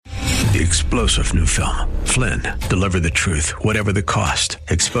The explosive new film, Flynn, deliver the truth, whatever the cost.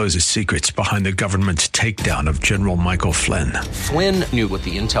 Exposes secrets behind the government's takedown of General Michael Flynn. Flynn knew what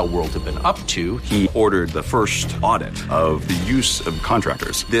the intel world had been up to. He ordered the first audit of the use of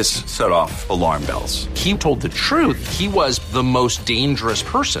contractors. This set off alarm bells. He told the truth. He was the most dangerous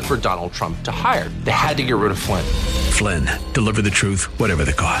person for Donald Trump to hire. They had to get rid of Flynn. Flynn, deliver the truth, whatever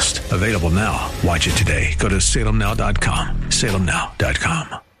the cost. Available now. Watch it today. Go to salemnow.com.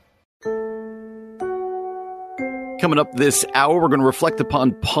 salemnow.com. Coming up this hour, we're going to reflect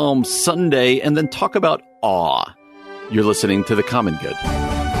upon Palm Sunday and then talk about awe. You're listening to The Common Good.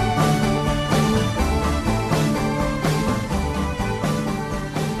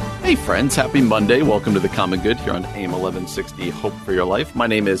 Hey friends, happy Monday. Welcome to The Common Good here on AM 1160, Hope for Your Life. My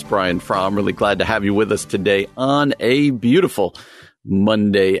name is Brian Fromm. Really glad to have you with us today on a beautiful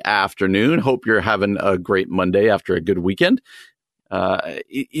Monday afternoon. Hope you're having a great Monday after a good weekend.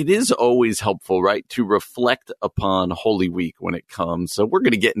 It is always helpful, right, to reflect upon Holy Week when it comes. So we're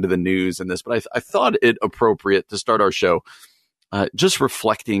going to get into the news and this, but I thought it appropriate to start our show just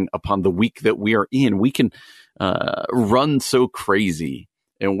reflecting upon the week that we are in. We can run so crazy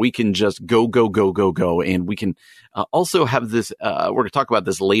and we can just go. And we can also have this, we're going to talk about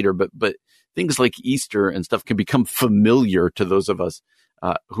this later, but things like Easter and stuff can become familiar to those of us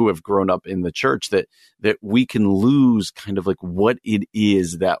who have grown up in the church, that we can lose kind of like what it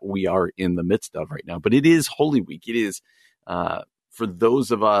is that we are in the midst of right now. But it is Holy Week. It is for those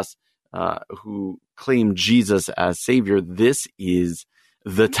of us who claim Jesus as Savior. This is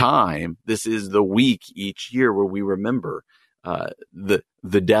the time. This is the week each year where we remember the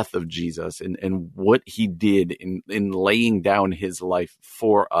death of Jesus and what he did in laying down his life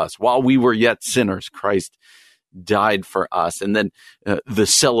for us. While we were yet sinners, Christ died for us. And then the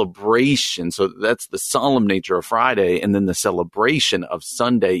celebration, so that's the solemn nature of Friday, and then the celebration of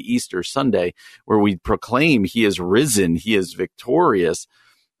Sunday, Easter Sunday, where we proclaim he is risen, he is victorious.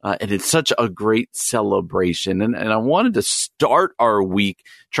 And it's such a great celebration. And I wanted to start our week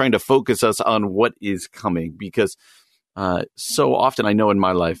trying to focus us on what is coming, because so often I know in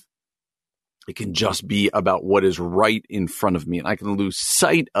my life, it can just be about what is right in front of me. And I can lose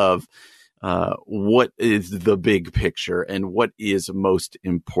sight of what is the big picture and what is most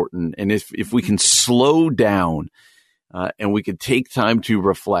important. And if we can slow down and we could take time to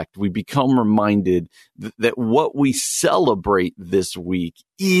reflect, we become reminded that what we celebrate this week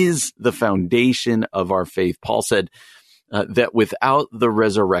is the foundation of our faith. Paul said that without the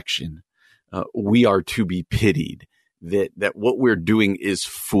resurrection, we are to be pitied. That what we're doing is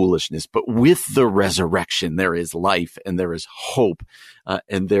foolishness. But with the resurrection, there is life and there is hope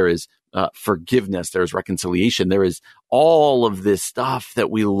and there is forgiveness. There is reconciliation. There is all of this stuff that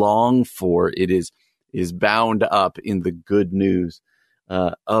we long for. It is bound up in the good news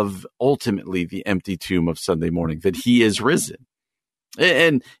of ultimately the empty tomb of Sunday morning, that he is risen.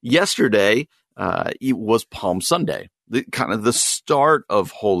 And yesterday, it was Palm Sunday. Kind of the start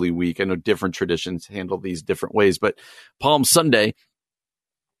of Holy Week. I know different traditions handle these different ways, but Palm Sunday,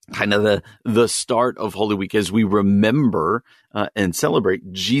 kind of the start of Holy Week as we remember and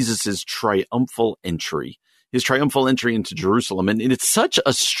celebrate Jesus's triumphal entry, his triumphal entry into Jerusalem. And it's such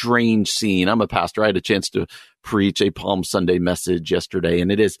a strange scene. I'm a pastor. I had a chance to preach a Palm Sunday message yesterday,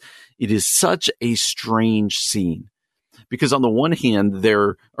 and it is such a strange scene because on the one hand,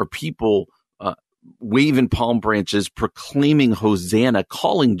 there are people waving palm branches, proclaiming Hosanna,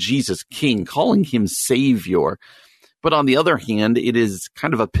 calling Jesus King, calling him Savior. But on the other hand, it is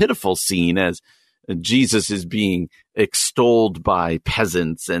kind of a pitiful scene as Jesus is being extolled by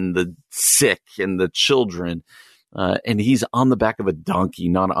peasants and the sick and the children. And he's on the back of a donkey,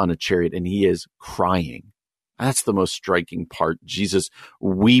 not on a chariot, and he is crying. That's the most striking part. Jesus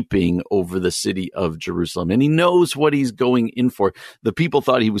weeping over the city of Jerusalem. And he knows what he's going in for. The people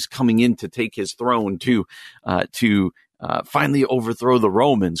thought he was coming in to take his throne to finally overthrow the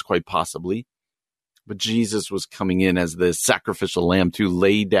Romans, quite possibly. But Jesus was coming in as the sacrificial lamb to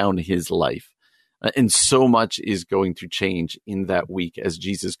lay down his life. And so much is going to change in that week as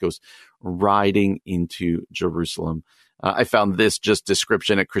Jesus goes riding into Jerusalem. I found this just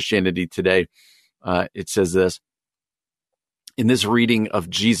description at Christianity Today. It says this: in this reading of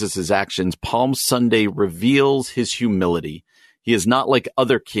Jesus's actions, Palm Sunday reveals his humility. He is not like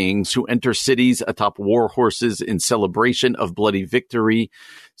other kings who enter cities atop war horses in celebration of bloody victory,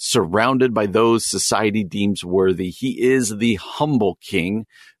 surrounded by those society deems worthy. He is the humble king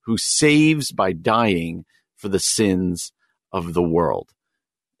who saves by dying for the sins of the world.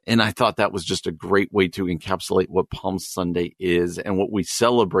 And I thought that was just a great way to encapsulate what Palm Sunday is and what we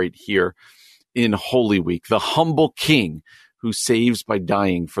celebrate here in Holy Week. The humble king who saves by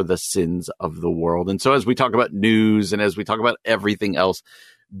dying for the sins of the world. And so as we talk about news and as we talk about everything else,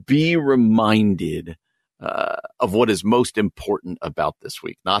 be reminded of what is most important about this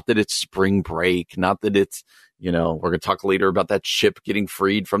week. Not that it's spring break, not that it's, we're going to talk later about that ship getting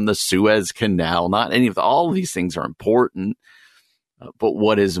freed from the Suez Canal, not any of all of these things are important. But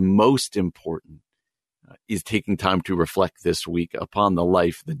what is most important is taking time to reflect this week upon the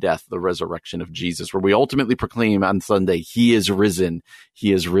life, the death, the resurrection of Jesus, where we ultimately proclaim on Sunday, he is risen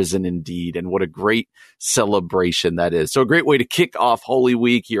indeed. And what a great celebration that is. So a great way to kick off Holy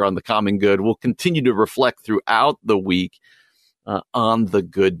Week here on the Common Good. We'll continue to reflect throughout the week on the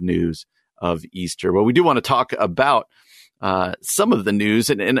good news of Easter. But we do want to talk about some of the news.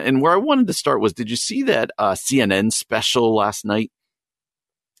 And where I wanted to start was, did you see that CNN special last night?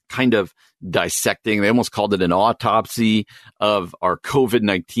 Kind of dissecting, they almost called it an autopsy of our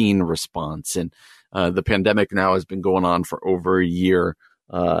COVID-19 response. And the pandemic now has been going on for over a year.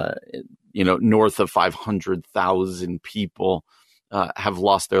 North of 500,000 people have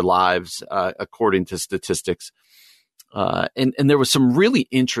lost their lives, according to statistics. And there was some really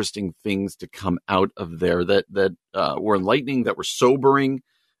interesting things to come out of there that were enlightening, that were sobering,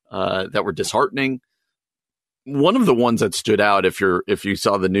 that were disheartening. One of the ones that stood out, if you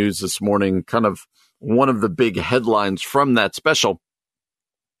saw the news this morning, kind of one of the big headlines from that special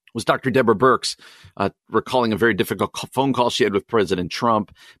was Dr. Deborah Birx recalling a very difficult phone call she had with President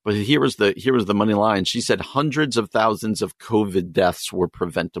Trump. But here was the money line. She said hundreds of thousands of COVID deaths were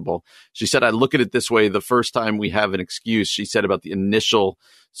preventable. She said, I look at it this way. The first time we have an excuse, she said, about the initial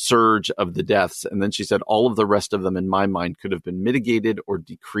surge of the deaths. And then she said, all of the rest of them, in my mind, could have been mitigated or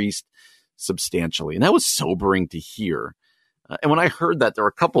decreased substantially. And that was sobering to hear. And when I heard that, there were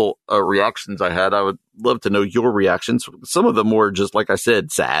a couple reactions I had. I would love to know your reactions. Some of them were just, like I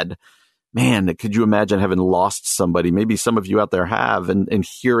said, sad. Man, could you imagine having lost somebody? Maybe some of you out there have, and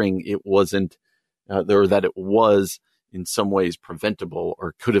hearing it wasn't, or that it was in some ways preventable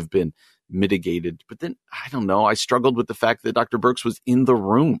or could have been mitigated. But then, I don't know, I struggled with the fact that Dr. Birx was in the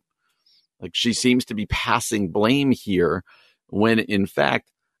room. Like, she seems to be passing blame here when, in fact,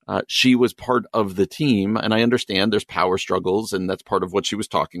 she was part of the team. And I understand there's power struggles, and that's part of what she was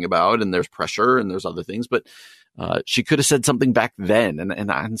talking about. And there's pressure and there's other things, but she could have said something back then.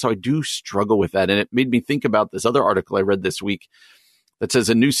 And so I do struggle with that. And it made me think about this other article I read this week that says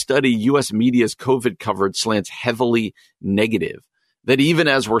a new study, U.S. media's COVID coverage slants heavily negative. That even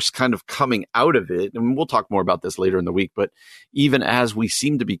as we're kind of coming out of it, and we'll talk more about this later in the week, but even as we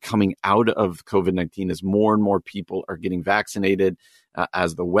seem to be coming out of COVID-19, as more and more people are getting vaccinated,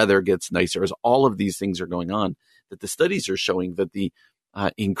 as the weather gets nicer, as all of these things are going on, that the studies are showing that the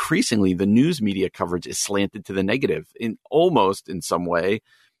increasingly the news media coverage is slanted to the negative, in some way,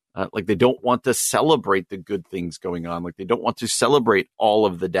 like they don't want to celebrate the good things going on, like they don't want to celebrate all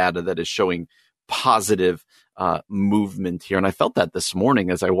of the data that is showing positive movement here. And I felt that this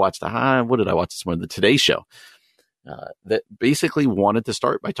morning as I watched what did I watch this morning? The Today Show. That basically wanted to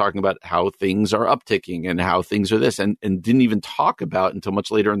start by talking about how things are upticking and how things are this, and didn't even talk about until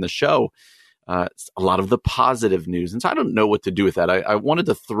much later in the show a lot of the positive news. And so I don't know what to do with that. I wanted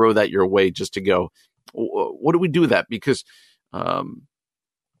to throw that your way just to go, what do we do with that? Because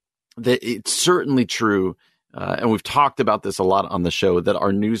it's certainly true, and we've talked about this a lot on the show, that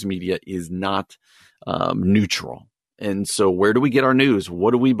our news media is not neutral. And so where do we get our news?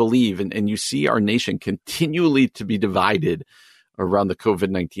 What do we believe? And you see our nation continually to be divided around the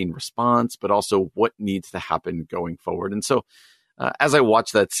COVID-19 response, but also what needs to happen going forward. And so as I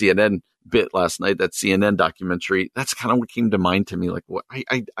watched that CNN bit last night, that CNN documentary, that's kind of what came to mind to me. Like, what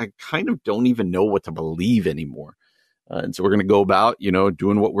I kind of don't even know what to believe anymore. And so we're going to go about,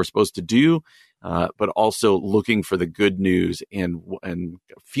 doing what we're supposed to do, but also looking for the good news, and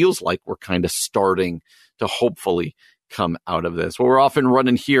feels like we're kind of starting to hopefully come out of this. Well, we're off and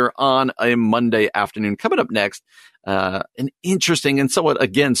running here on a Monday afternoon. Coming up next, an interesting and somewhat,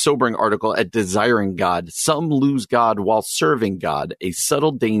 again, sobering article at Desiring God. Some lose God while serving God, a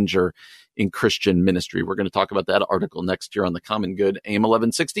subtle danger in Christian ministry. We're going to talk about that article next here on The Common Good, AM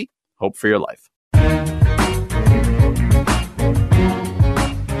 1160. Hope for your life.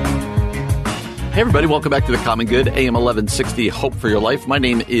 Hey, everybody. Welcome back to The Common Good, AM 1160, Hope for Your Life. My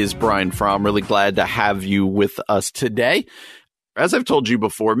name is Brian Fromm. Really glad to have you with us today. As I've told you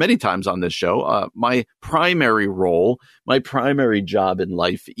before many times on this show, my primary role, my primary job in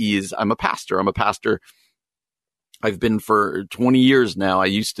life is I'm a pastor. I've been for 20 years now. I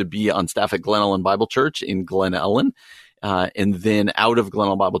used to be on staff at Glen Ellen Bible Church in Glen Ellen. And then out of Glen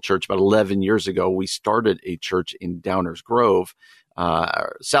Ellen Bible Church about 11 years ago, we started a church in Downers Grove.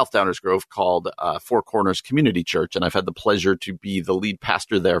 South Downers Grove called Four Corners Community Church. And I've had the pleasure to be the lead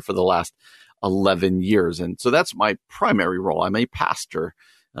pastor there for the last 11 years. And so that's my primary role. I'm a pastor.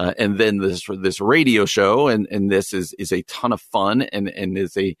 And then this radio show and this is a ton of fun and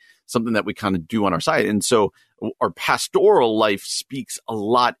is something that we kind of do on our side. And so our pastoral life speaks a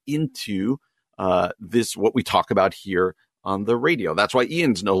lot into what we talk about here on the radio. That's why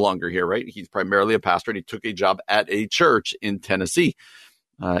Ian's no longer here, right? He's primarily a pastor and he took a job at a church in Tennessee,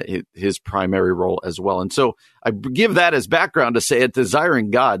 his primary role as well. And so I give that as background to say at Desiring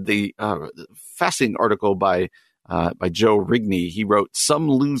God, the fascinating article by Joe Rigney. He wrote, "Some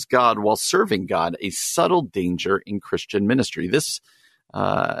lose God while serving God, a subtle danger in Christian ministry." This,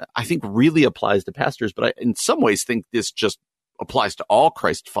 I think, really applies to pastors, but I, in some ways, think this just applies to all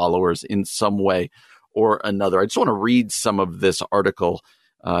Christ followers in some way or another. I just want to read some of this article.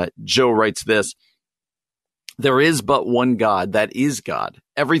 Joe writes this: "There is but one God, that is God.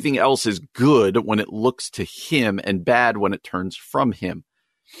 Everything else is good when it looks to him and bad when it turns from him."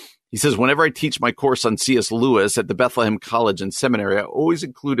 He says, "Whenever I teach my course on C.S. Lewis at the Bethlehem College and Seminary, I always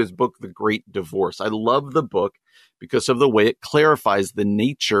include his book, The Great Divorce. I love the book because of the way it clarifies the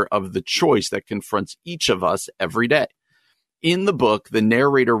nature of the choice that confronts each of us every day. In the book, the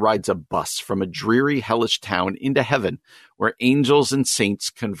narrator rides a bus from a dreary, hellish town into heaven, where angels and saints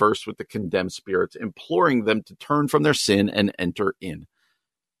converse with the condemned spirits, imploring them to turn from their sin and enter in.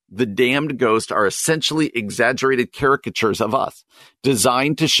 The damned ghosts are essentially exaggerated caricatures of us,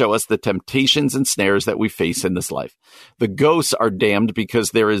 designed to show us the temptations and snares that we face in this life. The ghosts are damned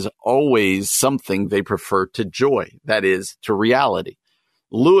because there is always something they prefer to joy, that is, to reality.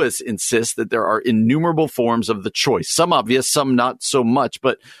 Lewis insists that there are innumerable forms of the choice, some obvious, some not so much,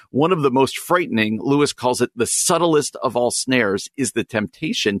 but one of the most frightening, Lewis calls it the subtlest of all snares, is the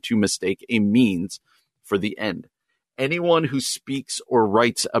temptation to mistake a means for the end. Anyone who speaks or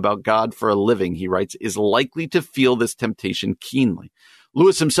writes about God for a living," he writes, "is likely to feel this temptation keenly.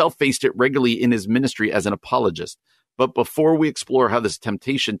 Lewis himself faced it regularly in his ministry as an apologist. But before we explore how this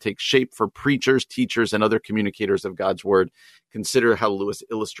temptation takes shape for preachers, teachers, and other communicators of God's word, consider how Lewis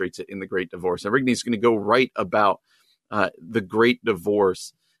illustrates it in The Great Divorce." And Rigney's going to go right about The Great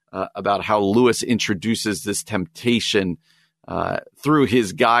Divorce, about how Lewis introduces this temptation through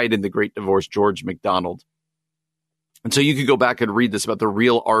his guide in The Great Divorce, George MacDonald. And so you could go back and read this about the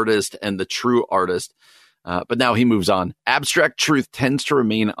real artist and the true artist. But now he moves on. "Abstract truth tends to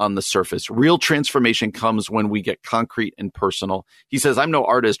remain on the surface. Real transformation comes when we get concrete and personal." He says, "I'm no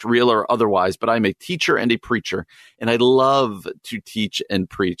artist, real or otherwise, but I'm a teacher and a preacher, and I love to teach and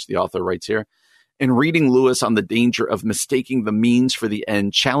preach," the author writes here. "And reading Lewis on the danger of mistaking the means for the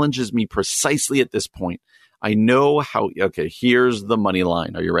end challenges me precisely at this point. I know how," okay, here's the money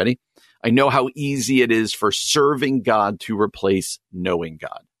line. Are you ready? "I know how easy it is for serving God to replace knowing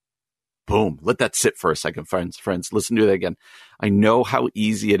God." Boom. Let that sit for a second, friends. Listen to that again. "I know how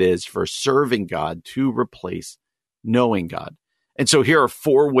easy it is for serving God to replace knowing God." And so here are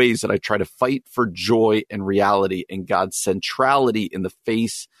 4 ways that I try to fight for joy and reality and God's centrality in the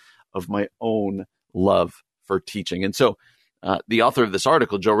face of my own love for teaching. And so the author of this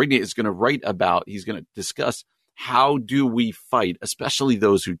article, Joe Rigney, is going to write about, he's going to discuss how do we fight, especially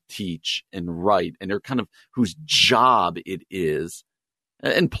those who teach and write and they're kind of whose job it is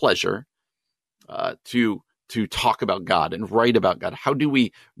and pleasure to talk about God and write about God. How do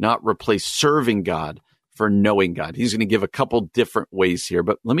we not replace serving God for knowing God? He's going to give a couple different ways here,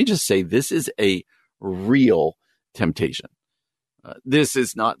 but let me just say this is a real temptation. This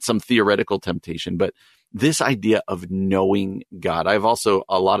is not some theoretical temptation, but this idea of knowing God. I've also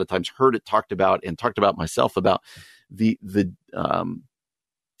a lot of times heard it talked about and talked about myself about the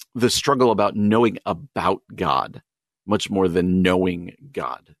struggle about knowing about God much more than knowing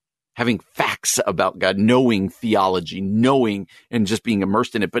God. Having facts about God, knowing theology, knowing and just being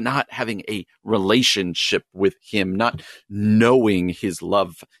immersed in it, but not having a relationship with him, not knowing his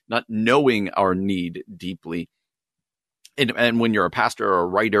love, not knowing our need deeply. And when you're a pastor or a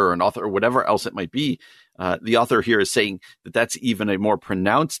writer or an author or whatever else it might be, the author here is saying that that's even a more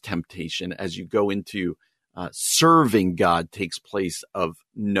pronounced temptation as you go into serving God takes place of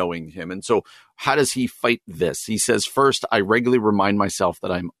knowing him. And so how does he fight this? He says, "First, I regularly remind myself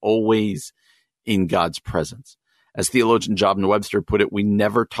that I'm always in God's presence. As theologian John Webster put it, we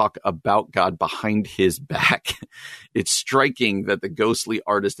never talk about God behind his back." It's striking that the ghostly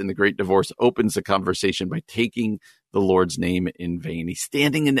artist in The Great Divorce opens the conversation by taking the Lord's name in vain. He's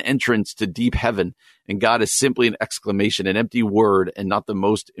standing in the entrance to deep heaven, and God is simply an exclamation, an empty word, and not the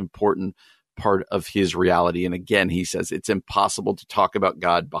most important part of his reality. And again, he says it's impossible to talk about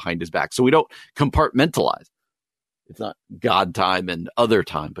God behind his back. So we don't compartmentalize. It's not God time and other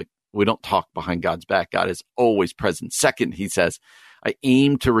time, but we don't talk behind God's back. God is always present. Second, he says, I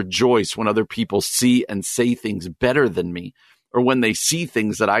aim to rejoice when other people see and say things better than me, or when they see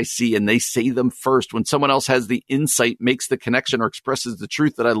things that I see and they say them first. When someone else has the insight, makes the connection, or expresses the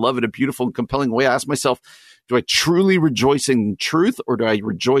truth that I love in a beautiful and compelling way, I ask myself, do I truly rejoice in truth, or do I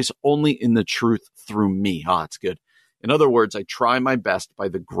rejoice only in the truth through me? It's good. In other words, I try my best by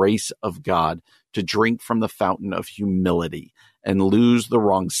the grace of God to drink from the fountain of humility and lose the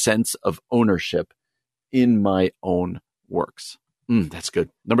wrong sense of ownership in my own works. That's good.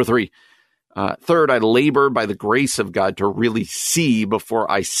 Number three. Third, I labor by the grace of God to really see before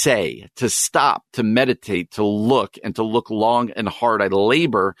I say, to stop, to meditate, to look, and to look long and hard. I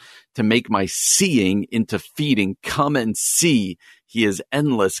labor to make my seeing into feeding. Come and see. He is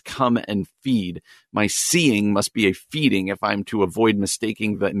endless. Come and feed. My seeing must be a feeding if I'm to avoid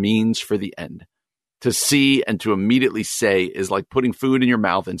mistaking the means for the end. To see and to immediately say is like putting food in your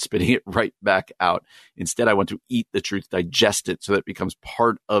mouth and spitting it right back out. Instead, I want to eat the truth, digest it so that it becomes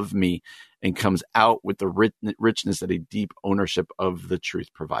part of me and comes out with the richness that a deep ownership of the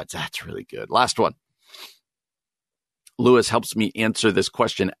truth provides. That's really good. Last one. Lewis helps me answer this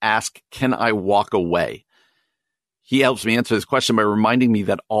question. Ask, can I walk away? He helps me answer this question by reminding me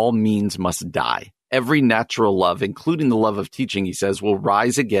that all means must die. Every natural love, including the love of teaching, he says, will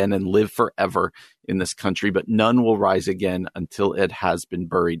rise again and live forever in this country, but none will rise again until it has been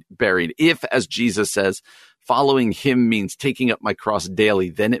buried. If, as Jesus says, following him means taking up my cross daily,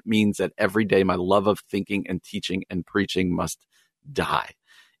 then it means that every day my love of thinking and teaching and preaching must die.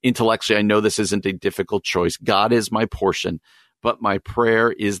 Intellectually, I know this isn't a difficult choice. God is my portion, but my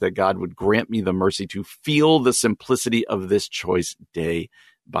prayer is that God would grant me the mercy to feel the simplicity of this choice day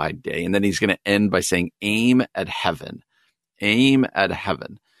by day. And then he's going to end by saying, aim at heaven. Aim at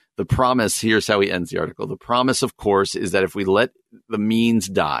heaven. The promise, here's how he ends the article. The promise, of course, is that if we let the means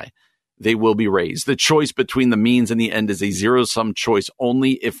die, they will be raised. The choice between the means and the end is a zero-sum choice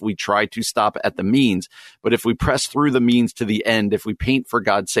only if we try to stop at the means. But if we press through the means to the end, if we paint for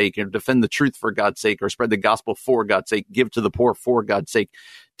God's sake, or defend the truth for God's sake, or spread the gospel for God's sake, give to the poor for God's sake,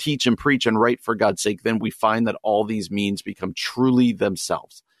 teach and preach and write for God's sake, then we find that all these means become truly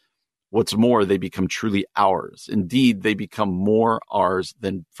themselves. What's more, they become truly ours. Indeed, they become more ours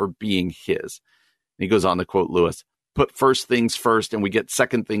than for being his. And he goes on to quote Lewis, put first things first and we get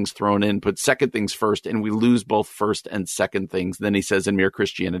second things thrown in, put second things first and we lose both first and second things. Then he says in Mere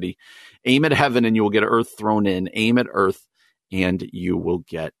Christianity, aim at heaven and you will get earth thrown in, aim at earth and you will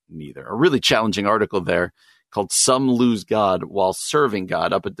get neither. A really challenging article there called Some Lose God While Serving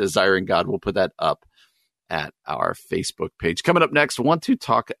God, up at Desiring God. We'll put that up at our Facebook page. Coming up next, I want to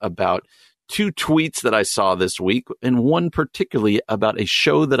talk about two tweets that I saw this week, and one particularly about a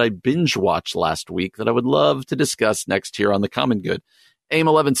show that I binge watched last week that I would love to discuss next here on The Common Good. AIM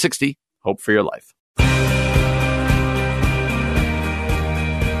 1160, Hope for Your Life.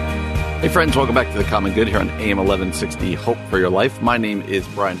 Hey friends, welcome back to The Common Good here on AIM 1160, Hope for Your Life. My name is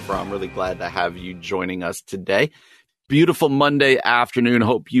Brian Fromm. Really glad to have you joining us today. Beautiful Monday afternoon.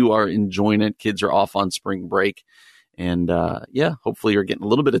 Hope you are enjoying it. Kids are off on spring break. And hopefully you're getting a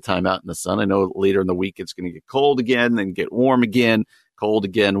little bit of time out in the sun. I know later in the week it's going to get cold again, then get warm again, cold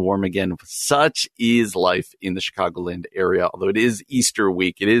again, warm again. Such is life in the Chicagoland area. Although it is Easter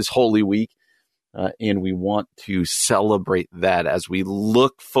week, it is Holy Week, and we want to celebrate that as we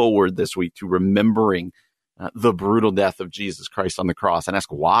look forward this week to remembering the brutal death of Jesus Christ on the cross and ask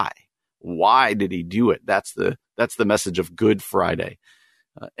why. Why did he do it? That's the message of Good Friday.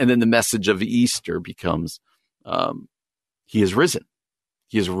 And then the message of Easter becomes, he is risen.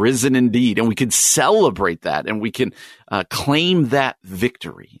 He is risen indeed. And we can celebrate that and we can claim that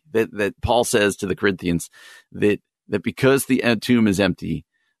victory that Paul says to the Corinthians that because the tomb is empty,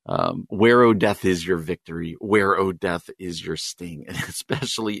 where, O death, is your victory? Where, O death, is your sting? And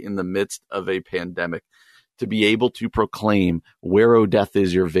especially in the midst of a pandemic, to be able to proclaim where, O death,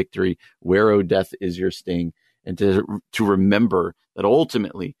 is your victory, where, O death, is your sting, and to remember that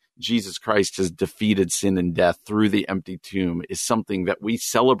ultimately Jesus Christ has defeated sin and death through the empty tomb is something that we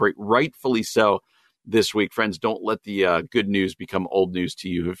celebrate, rightfully so, this week. Friends, don't let the good news become old news to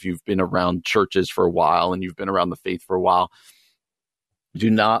you. If you've been around churches for a while and you've been around the faith for a while, do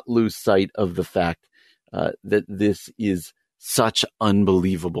not lose sight of the fact that this is such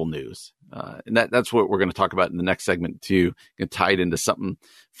unbelievable news. And that's what we're going to talk about in the next segment too. Going to tie it into something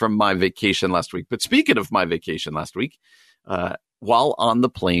from my vacation last week. But speaking of my vacation last week, while on the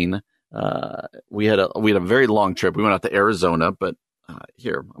plane, we had a very long trip. We went out to Arizona, but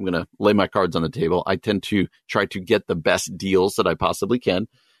here I'm going to lay my cards on the table. I tend to try to get the best deals that I possibly can.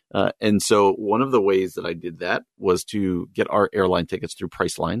 And so one of the ways that I did that was to get our airline tickets through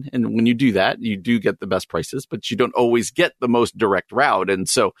Priceline. And when you do that, you do get the best prices, but you don't always get the most direct route. And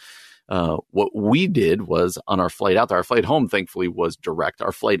so what we did was on our flight out there, our flight home, thankfully, was direct.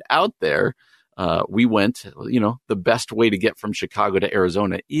 Our flight out there, we went, the best way to get from Chicago to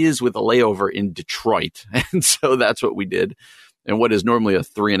Arizona is with a layover in Detroit. And so that's what we did. And what is normally a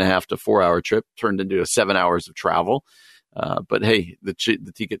 3.5 to 4 hour trip turned into 7 hours of travel. But hey, the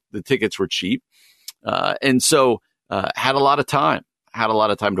tickets were cheap. And so had a lot of time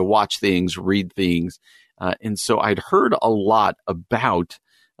to watch things, read things. And so I'd heard a lot about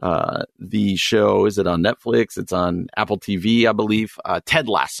the show. Is it on Netflix? It's on Apple TV, I believe. Ted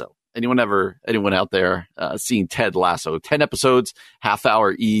Lasso. Anyone out there seen Ted Lasso? 10 episodes, half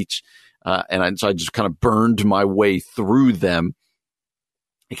hour each. So I just kind of burned my way through them.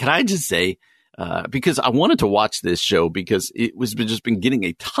 And can I just say, because I wanted to watch this show because it was just been getting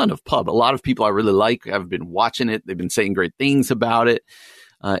a ton of pub. A lot of people I really like have been watching it. They've been saying great things about it.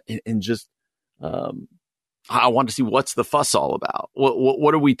 I want to see what's the fuss all about.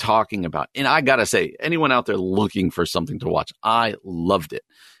 What are we talking about? And I got to say, anyone out there looking for something to watch, I loved it.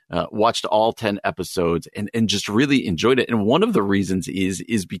 Watched all 10 episodes and just really enjoyed it. And one of the reasons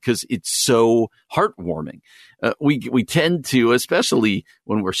is because it's so heartwarming. We tend to, especially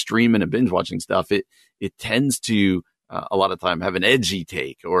when we're streaming and binge watching stuff, it tends to a lot of time have an edgy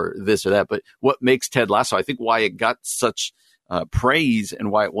take or this or that. But what makes Ted Lasso, I think why it got such praise and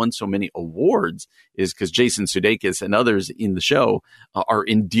why it won so many awards is because Jason Sudeikis and others in the show are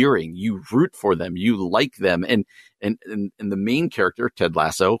endearing. You root for them, you like them, and the main character, Ted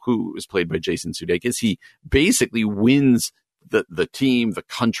Lasso, who is played by Jason Sudeikis, he basically wins the team, the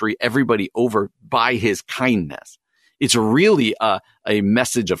country, everybody over by his kindness. It's really a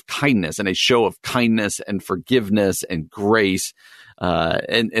message of kindness and a show of kindness and forgiveness and grace.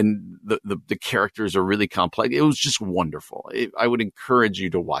 And the characters are really complex. It was just wonderful. I would encourage you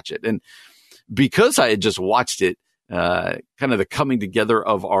to watch it. And because I had just watched it, kind of the coming together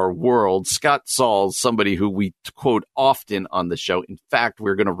of our world, Scott Sauls, somebody who we quote often on the show. In fact,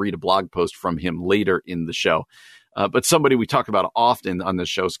 we're going to read a blog post from him later in the show. But somebody we talk about often on the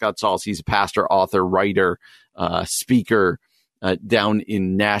show, Scott Sauls, he's a pastor, author, writer, speaker down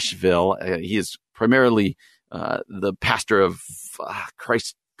in Nashville. He is primarily the pastor of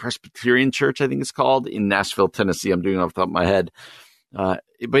Christ Presbyterian Church, I think it's called, in Nashville, Tennessee. I'm doing it off the top of my head.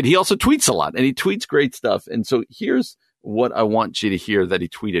 But he also tweets a lot, and he tweets great stuff. And so here's what I want you to hear that he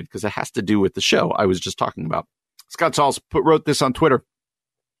tweeted, because it has to do with the show I was just talking about. Scott Sauls wrote this on Twitter.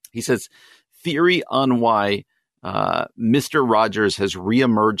 He says, theory on why Mr. Rogers has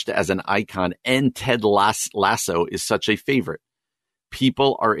reemerged as an icon and Ted Lasso is such a favorite.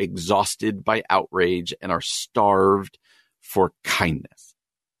 People are exhausted by outrage and are starved for kindness.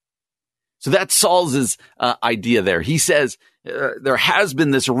 So that's Saul's idea there. He says there has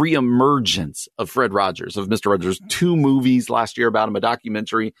been this reemergence of Fred Rogers, of Mr. Rogers. 2 movies last year about him, a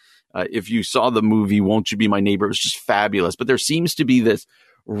documentary. If you saw the movie, Won't You Be My Neighbor? It was just fabulous. But there seems to be this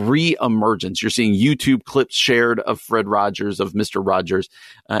re-emergence. You're seeing YouTube clips shared of Fred Rogers, of Mr. Rogers,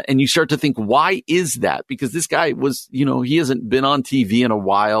 and you start to think, why is that? Because this guy was, he hasn't been on TV in a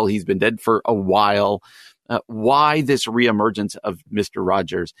while. He's been dead for a while. Why this reemergence of Mr.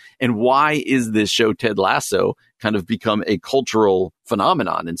 Rogers? And why is this show, Ted Lasso, kind of become a cultural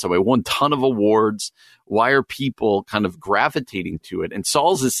phenomenon? And so it won a ton of awards. Why are people kind of gravitating to it? And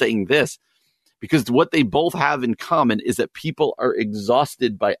Sauls is saying this, because what they both have in common is that people are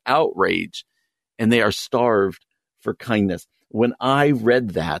exhausted by outrage and they are starved for kindness. When I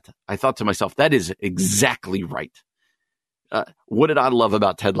read that, I thought to myself, that is exactly right. What did I love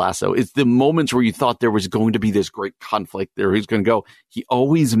about Ted Lasso? It's the moments where you thought there was going to be this great conflict there. He's going to go. He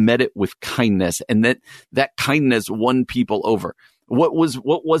always met it with kindness, and that kindness won people over. What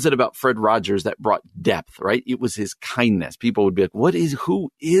was it about Fred Rogers that brought depth, right? It was his kindness. People would be like, who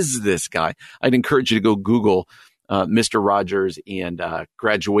is this guy? I'd encourage you to go Google Mr. Rogers and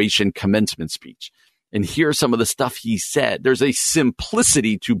graduation commencement speech and hear some of the stuff he said. There's a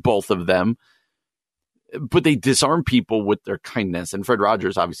simplicity to both of them, but they disarm people with their kindness. And Fred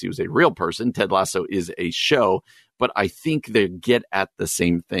Rogers obviously was a real person. Ted Lasso is a show, but I think they get at the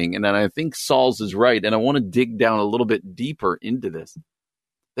same thing. And then I think Sauls is right. And I want to dig down a little bit deeper into this,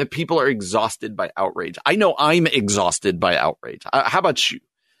 that people are exhausted by outrage. I know I'm exhausted by outrage. How about you?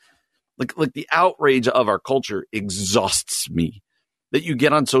 Like the outrage of our culture exhausts me. That you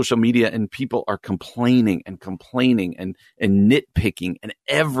get on social media and people are complaining and nitpicking, and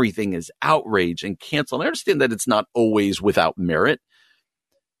everything is outrage and cancel. And I understand that it's not always without merit,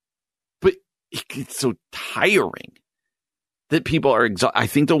 but it's so tiring that people are I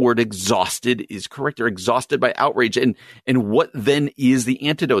think the word exhausted is correct. They're exhausted by outrage. And what then is the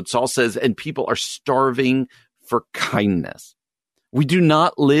antidote? Saul says, and people are starving for kindness. We do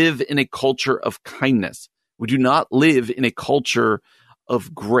not live in a culture of kindness. We do not live in a culture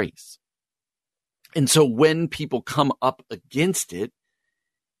of grace. And so when people come up against it,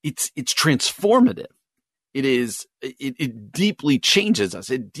 it's transformative. It deeply changes us.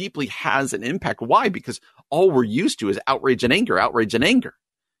 It deeply has an impact. Why? Because all we're used to is outrage and anger.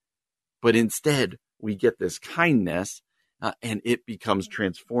 But instead, we get this kindness, and it becomes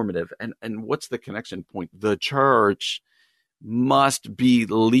transformative. And what's the connection point? The church must be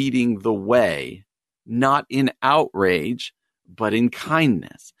leading the way, not in outrage, but in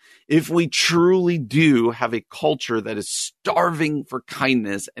kindness. If we truly do have a culture that is starving for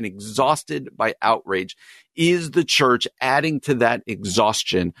kindness and exhausted by outrage, is the church adding to that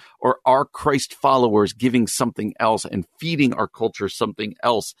exhaustion, or are Christ followers giving something else and feeding our culture something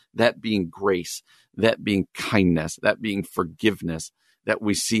else, that being grace, that being kindness, that being forgiveness that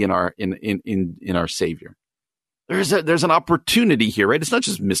we see in our Savior? There's an opportunity here, right? It's not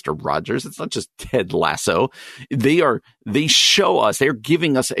just Mr. Rogers. It's not just Ted Lasso. They show us, they're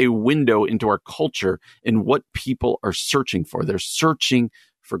giving us a window into our culture and what people are searching for. They're searching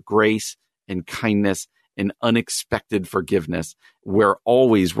for grace and kindness and unexpected forgiveness, where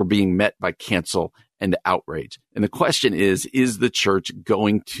always we're being met by cancel and outrage. And the question is the church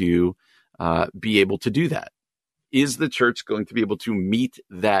going to be able to do that? Is the church going to be able to meet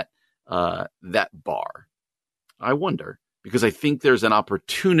that bar? I wonder, because I think there's an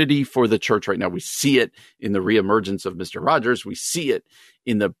opportunity for the church right now. We see it in the reemergence of Mr. Rogers. We see it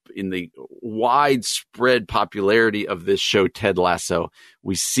in the widespread popularity of this show, Ted Lasso.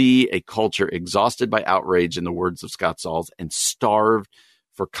 We see a culture exhausted by outrage, in the words of Scott Sauls, and starved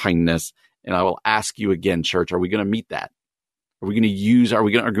for kindness. And I will ask you again, church, are we going to meet that? Are we going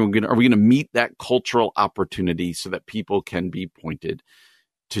to meet that cultural opportunity so that people can be pointed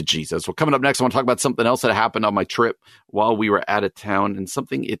to Jesus? Well, coming up next, I want to talk about something else that happened on my trip while we were out of town, and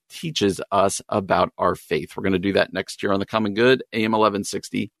something it teaches us about our faith. We're going to do that next year on The Common Good, AM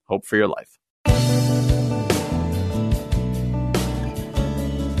 1160, Hope for Your Life.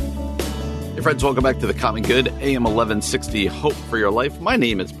 Hey friends, welcome back to The Common Good, AM 1160, Hope for Your Life. My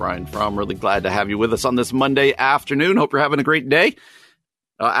name is Brian Fromm. Really glad to have you with us on this Monday afternoon. Hope you're having a great day.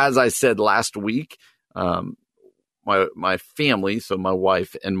 As I said last week, my family, so my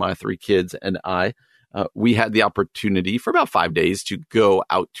wife and my 3 kids and I, we had the opportunity for about 5 days to go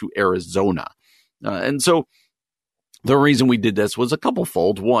out to Arizona. And so the reason we did this was a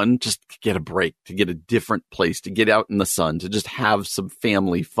couple-fold. One, just to get a break, to get a different place, to get out in the sun, to just have some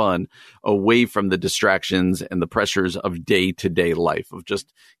family fun away from the distractions and the pressures of day-to-day life, of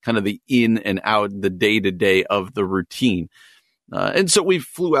just kind of the in and out, the day-to-day of the routine. And so we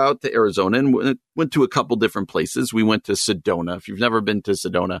flew out to Arizona and went to a couple different places. We went to Sedona. If you've never been to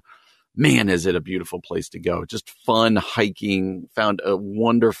Sedona, man, is it a beautiful place to go. Just fun hiking, found a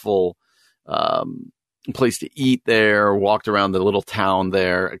wonderful place to eat there, walked around the little town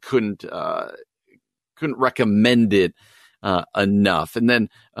there. I couldn't recommend it enough. And then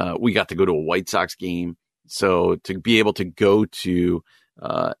we got to go to a White Sox game. So to be able to go to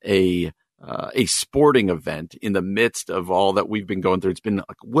a sporting event in the midst of all that we've been going through. It's been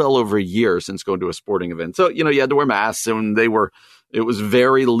like well over a year since going to a sporting event. So, you had to wear masks, and it was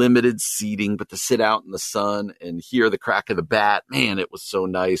very limited seating, but to sit out in the sun and hear the crack of the bat, man, it was so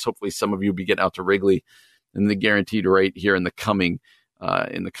nice. Hopefully some of you will be getting out to Wrigley in the guaranteed rate here in the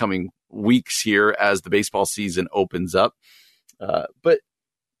coming weeks here as the baseball season opens up. But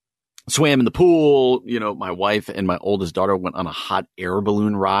swam in the pool. My wife and my oldest daughter went on a hot air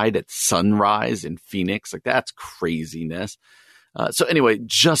balloon ride at sunrise in Phoenix. Like, that's craziness. So anyway,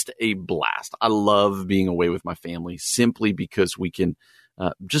 just a blast. I love being away with my family simply because we can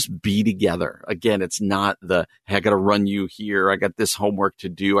just be together. Again, it's not hey, I got to run you here. I got this homework to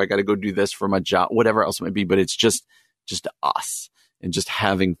do. I got to go do this for my job, whatever else it might be. But it's just us and just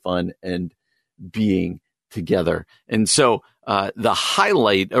having fun and being together. And so the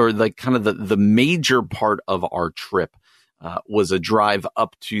highlight, or like kind of the major part of our trip was a drive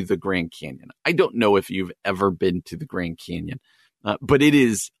up to the Grand Canyon. I don't know if you've ever been to the Grand Canyon, but it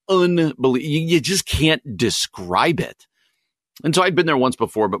is unbelievable. You just can't describe it. And so I'd been there once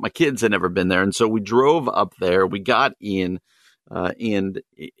before, but my kids had never been there. And so we drove up there. We got in and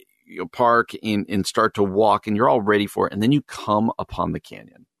park and start to walk, and you're all ready for it. And then you come upon the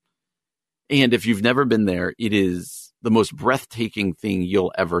canyon. And if you've never been there, it is the most breathtaking thing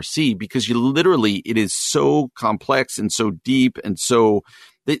you'll ever see, because it is so complex and so deep and so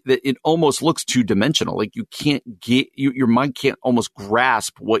that it almost looks two-dimensional. Like you can't get, your mind can't almost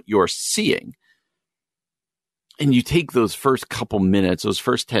grasp what you're seeing. And you take those first couple minutes, those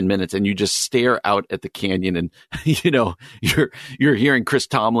first 10 minutes, and you just stare out at the canyon, and you're hearing Chris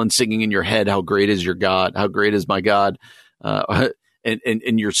Tomlin singing in your head, "How great is your God? How great is my God?"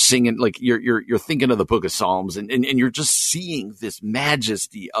 And you're singing, like you're thinking of the Book of Psalms, and you're just seeing this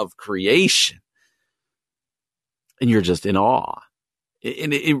majesty of creation, and you're just in awe.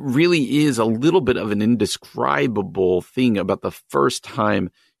 And it really is a little bit of an indescribable thing about the first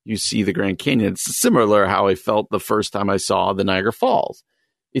time you see the Grand Canyon. It's similar how I felt the first time I saw the Niagara Falls.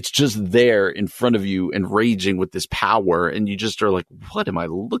 It's just there in front of you and raging with this power. And you just are like, what am I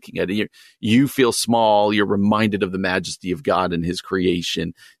looking at? You feel small. You're reminded of the majesty of God and his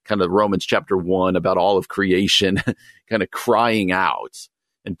creation, kind of Romans chapter 1 about all of creation, kind of crying out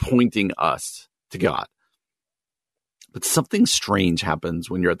and pointing us to God. But something strange happens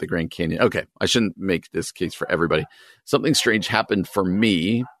when you're at the Grand Canyon. Okay, I shouldn't make this case for everybody. Something strange happened for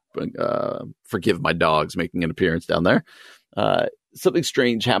me. Forgive my dogs making an appearance down there. Something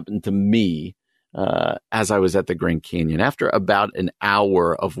strange happened to me as I was at the Grand Canyon. After about an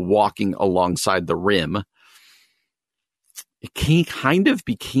hour of walking alongside the rim, it kind of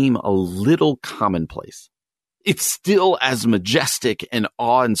became a little commonplace. It's still as majestic and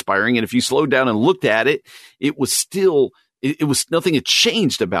awe-inspiring. And if you slowed down and looked at it, it was still, it was nothing had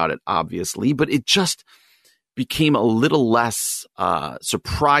changed about it, obviously, but it just became a little less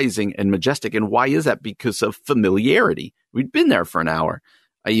surprising and majestic. And why is that? Because of familiarity. We'd been there for an hour.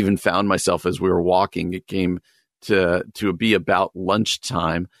 I even found myself as we were walking, it came to be about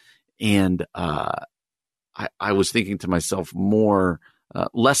lunchtime. And I was thinking to myself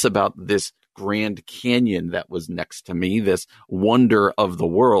less about this Grand Canyon that was next to me, this wonder of the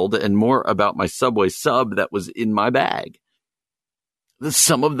world, and more about my Subway sub that was in my bag.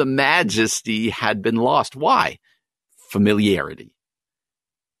 Some of the majesty had been lost. Why? Familiarity.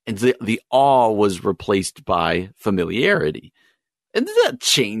 And the awe was replaced by familiarity. And that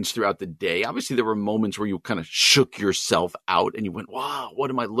changed throughout the day. Obviously, there were moments where you kind of shook yourself out and you went, wow, what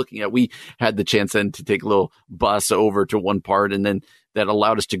am I looking at? We had the chance then to take a little bus over to one part, and then that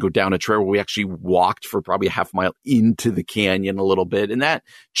allowed us to go down a trail where we actually walked for probably a half mile into the canyon a little bit. And that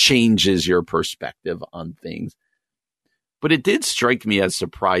changes your perspective on things. But it did strike me as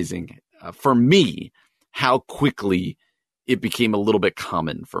surprising for me how quickly it became a little bit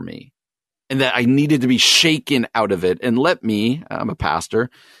common for me, and that I needed to be shaken out of it. And I'm a pastor,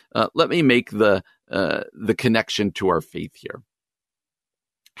 let me make the connection to our faith here.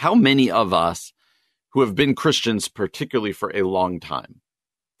 How many of us who have been Christians, particularly for a long time,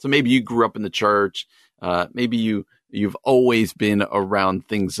 so maybe you grew up in the church, maybe you've always been around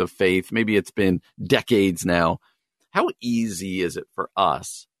things of faith, maybe it's been decades now. How easy is it for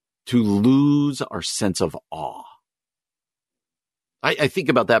us to lose our sense of awe? I think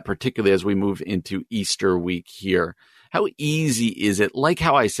about that particularly as we move into Easter week here. How easy is it, like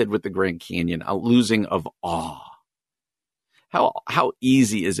how I said with the Grand Canyon, a losing of awe? How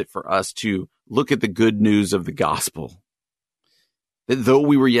easy is it for us to look at the good news of the gospel? That though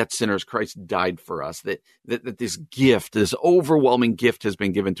we were yet sinners, Christ died for us. That this gift, this overwhelming gift has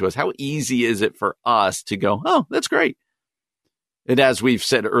been given to us. How easy is it for us to go, oh, that's great. And as we've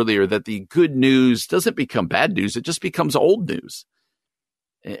said earlier, that the good news doesn't become bad news. It just becomes old news.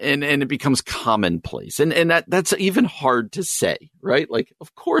 And it becomes commonplace. And that's even hard to say, right? Like,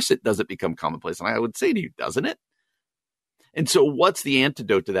 of course it doesn't become commonplace. And I would say to you, doesn't it? And so what's the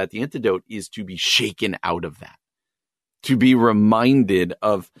antidote to that? The antidote is to be shaken out of that, to be reminded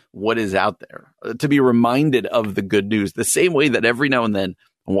of what is out there, to be reminded of the good news, the same way that every now and then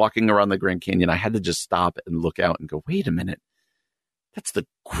walking around the Grand Canyon, I had to just stop and look out and go, wait a minute, that's the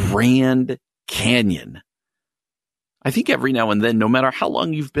Grand Canyon. I think every now and then, no matter how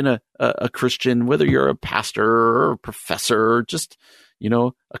long you've been a Christian, whether you're a pastor or a professor, or just,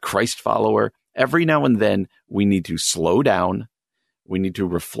 a Christ follower, every now and then we need to slow down. We need to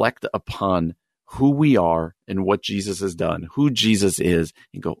reflect upon who we are and what Jesus has done, who Jesus is,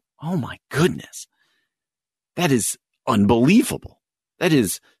 and go, oh my goodness, that is unbelievable. That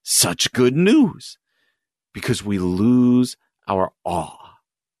is such good news, because we lose our awe.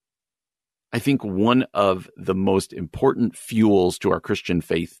 I think one of the most important fuels to our Christian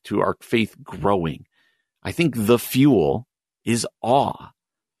faith, to our faith growing, I think the fuel is awe.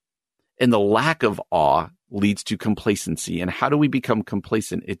 And the lack of awe leads to complacency. And how do we become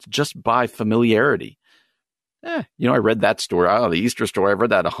complacent? It's just by familiarity. I read that story, the Easter story. I've read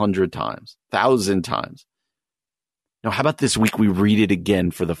that 100 times, 1,000 times. Now, how about this week we read it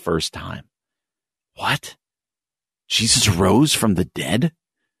again for the first time? What? Jesus rose from the dead?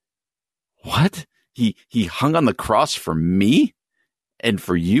 What? He hung on the cross for me and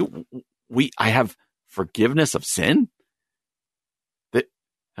for you. I have forgiveness of sin. That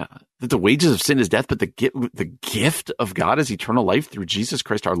the wages of sin is death, but the gift of God is eternal life through Jesus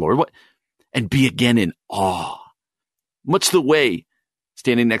Christ our Lord. What? And be again in awe. Much the way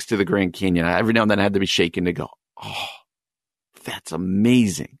standing next to the Grand Canyon, every now and then I had to be shaken to go, oh, that's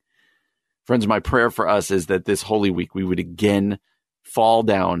amazing. Friends, my prayer for us is that this Holy Week we would again fall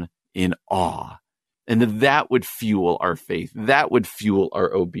down in awe, and that would fuel our faith. That would fuel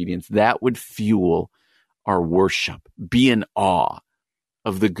our obedience. That would fuel our worship. Be in awe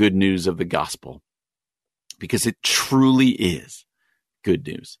of the good news of the gospel, because it truly is good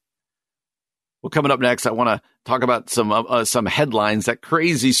news. Well, coming up next, I want to talk about some headlines, that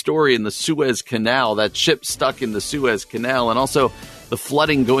crazy story in the Suez Canal, that ship stuck in the Suez Canal, and also the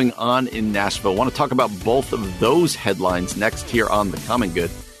flooding going on in Nashville. I want to talk about both of those headlines next here on The Common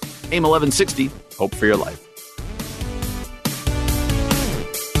Good. AIM 1160, hope for your life.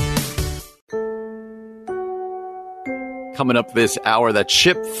 Coming up this hour, that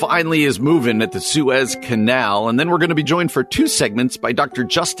ship finally is moving at the Suez Canal. And then we're going to be joined for two segments by Dr.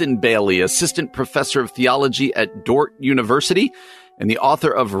 Justin Bailey, Assistant Professor of Theology at Dordt University and the author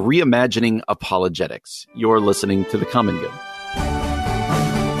of Reimagining Apologetics. You're listening to The Common Good.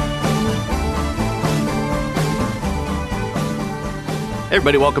 Hey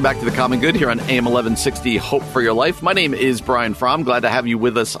everybody, welcome back to The Common Good here on AM 1160, Hope for Your Life. My name is Brian Fromm. Glad to have you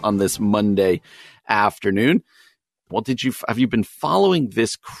with us on this Monday afternoon. Well, have you been following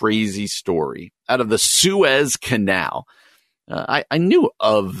this crazy story out of the Suez Canal? I knew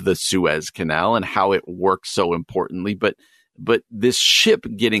of the Suez Canal and how it works so importantly, but this ship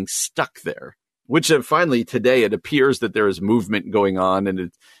getting stuck there, which finally today it appears that there is movement going on,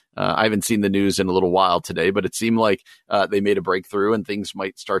 and I haven't seen the news in a little while today, but it seemed like they made a breakthrough and things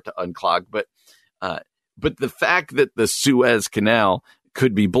might start to unclog. But the fact that the Suez Canal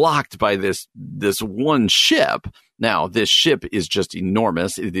could be blocked by this one ship. Now, this ship is just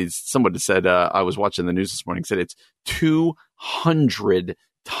enormous. It is, someone said, I was watching the news this morning, said it's 200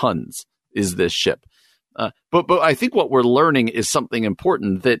 tons is this ship. But I think what we're learning is something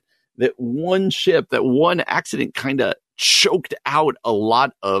important, that one ship, that one accident kind of choked out a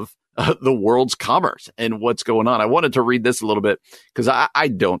lot of the world's commerce and what's going on. I wanted to read this a little bit because I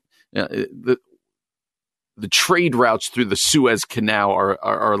don't. The trade routes through the Suez Canal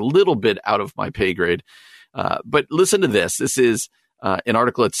are a little bit out of my pay grade. But listen to this. This is an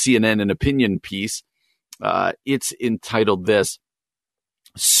article at CNN, an opinion piece. It's entitled this: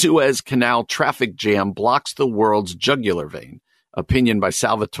 Suez Canal Traffic Jam Blocks the World's Jugular Vein. Opinion by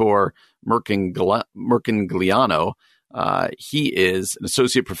Salvatore Mercangliano. He is an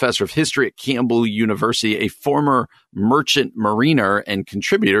associate professor of history at Campbell University, a former merchant mariner and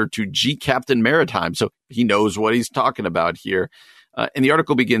contributor to G Captain Maritime. So he knows what he's talking about here. And the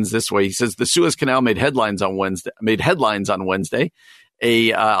article begins this way. He says, the Suez Canal made headlines on Wednesday.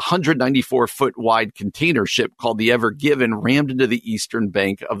 A 194-foot wide container ship called the Ever Given rammed into the eastern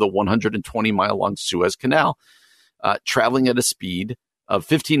bank of the 120-mile-long Suez Canal, traveling at a speed of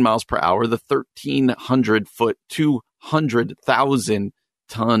 15 miles per hour. The 1,300-foot,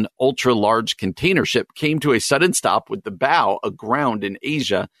 200,000-ton ultra-large container ship came to a sudden stop with the bow aground in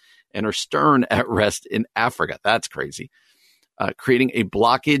Asia and her stern at rest in Africa. That's crazy. Creating a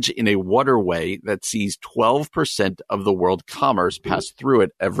blockage in a waterway that sees 12% of the world commerce pass through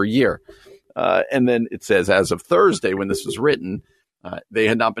it every year. And then it says, as of Thursday, when this was written, they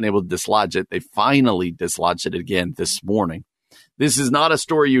had not been able to dislodge it. They finally dislodged it again this morning. This is not a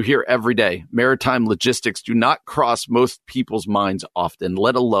story you hear every day. Maritime logistics do not cross most people's minds often,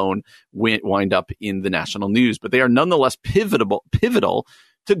 let alone wind up in the national news. But they are nonetheless pivotal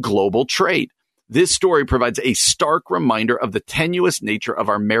to global trade. This story provides a stark reminder of the tenuous nature of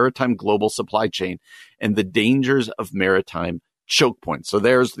our maritime global supply chain and the dangers of maritime choke points. So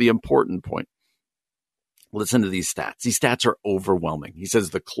there's the important point. Listen to these stats. These stats are overwhelming. He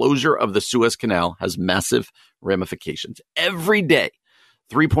says the closure of the Suez Canal has massive ramifications. Every day,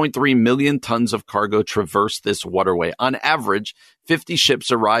 3.3 million tons of cargo traverse this waterway. On average, 50 ships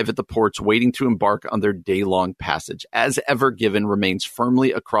arrive at the ports waiting to embark on their day-long passage. As Ever Given remains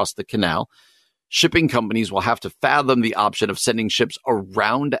firmly across the canal, shipping companies will have to fathom the option of sending ships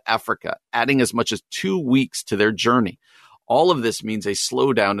around Africa, adding as much as 2 weeks to their journey. All of this means a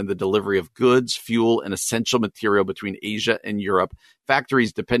slowdown in the delivery of goods, fuel, and essential material between Asia and Europe.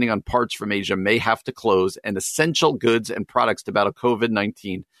 Factories, depending on parts from Asia, may have to close, and essential goods and products to battle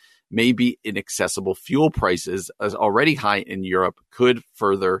COVID-19 may be inaccessible. Fuel prices, as already high in Europe, could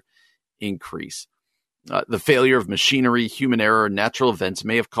further increase. The failure of machinery, human error, and natural events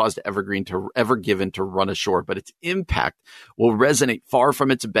may have caused Evergiven to run ashore, but its impact will resonate far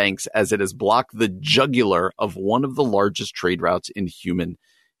from its banks as it has blocked the jugular of one of the largest trade routes in human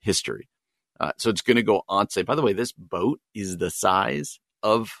history. So it's going to go on to say, by the way, this boat is the size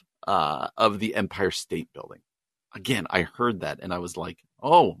of the Empire State Building. Again, I heard that and I was like,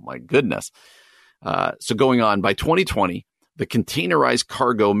 oh my goodness. So going on, by 2020, the containerized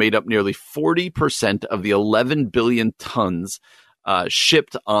cargo made up nearly 40% of the 11 billion tons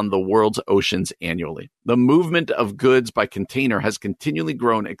shipped on the world's oceans annually. The movement of goods by container has continually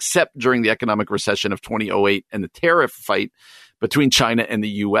grown, except during the economic recession of 2008 and the tariff fight between China and the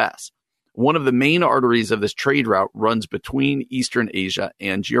U.S. One of the main arteries of this trade route runs between Eastern Asia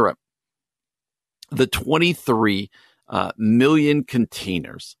and Europe. The 23 million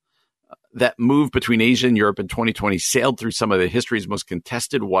containers that moved between Asia and Europe in 2020 sailed through some of the history's most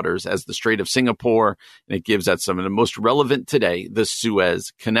contested waters as the Strait of Singapore, and it gives that some of the most relevant today, the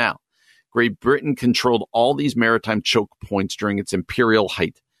Suez Canal. Great Britain controlled all these maritime choke points during its imperial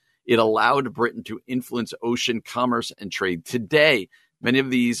height. It allowed Britain to influence ocean commerce and trade. Today, many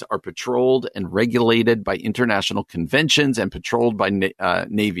of these are patrolled and regulated by international conventions and patrolled by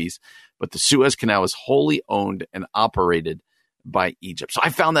navies, but the Suez Canal is wholly owned and operated by Egypt. So I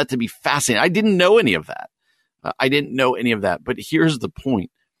found that to be fascinating. I didn't know any of that. But here's the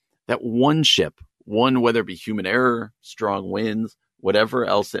point, that one ship, whether it be human error, strong winds, whatever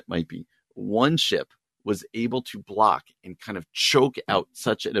else it might be, one ship was able to block and kind of choke out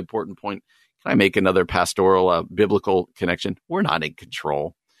such an important point. Can I make another pastoral biblical connection? We're not in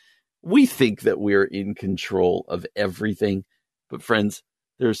control. We think that we're in control of everything. But friends,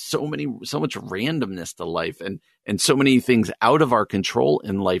 there's so much randomness to life and so many things out of our control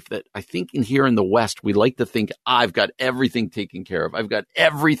in life that I think here in the West, we like to think, I've got everything taken care of. I've got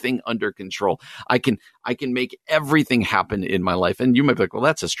everything under control. I can make everything happen in my life. And you might be like, well,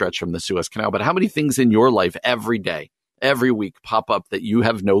 that's a stretch from the Suez Canal. But how many things in your life every day, every week pop up that you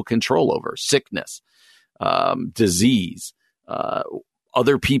have no control over? Sickness, disease,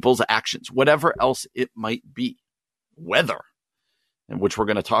 other people's actions, whatever else it might be, weather, and which we're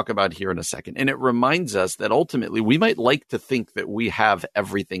going to talk about here in a second. And it reminds us that ultimately we might like to think that we have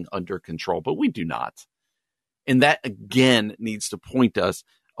everything under control, but we do not. And that, again, needs to point us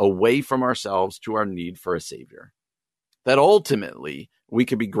away from ourselves to our need for a savior. That ultimately we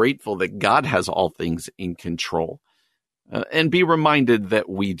can be grateful that God has all things in control and be reminded that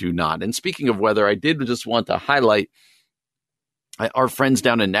we do not. And speaking of weather, I did just want to highlight our friends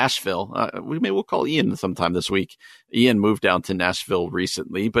down in Nashville. We'll call Ian sometime this week. Ian moved down to Nashville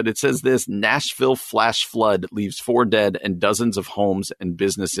recently, but it says this: Nashville flash flood leaves 4 dead and dozens of homes and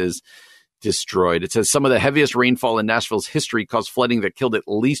businesses destroyed. It says some of the heaviest rainfall in Nashville's history caused flooding that killed at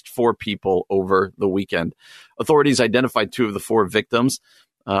least 4 people over the weekend. Authorities identified 2 of the 4 victims.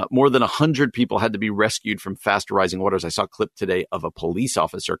 More than 100 people had to be rescued from fast rising waters. I saw a clip today of a police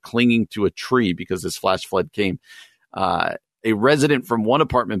officer clinging to a tree because this flash flood came. A resident from one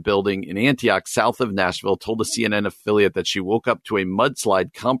apartment building in Antioch, south of Nashville, told a CNN affiliate that she woke up to a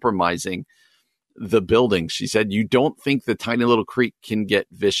mudslide compromising the building. She said, "You don't think the tiny little creek can get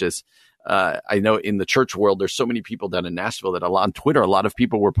vicious." I know in the church world, there's so many people down in Nashville that on Twitter, a lot of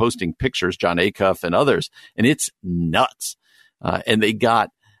people were posting pictures, John Acuff and others, and it's nuts. And they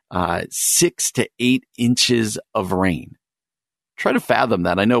got 6 to 8 inches of rain. Try to fathom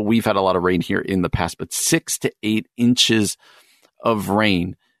that. I know we've had a lot of rain here in the past, but 6 to 8 inches of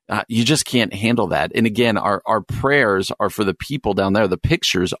rain, you just can't handle that. And again, our prayers are for the people down there. The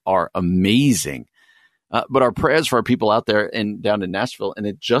pictures are amazing. But our prayers for our people out there and down in Nashville. And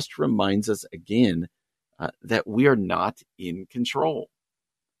it just reminds us again that we are not in control.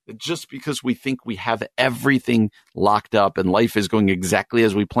 Just because we think we have everything locked up and life is going exactly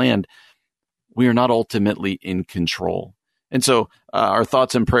as we planned, we are not ultimately in control. And so our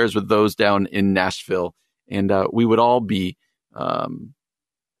thoughts and prayers with those down in Nashville. And we would all be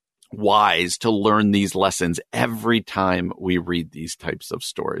wise to learn these lessons every time we read these types of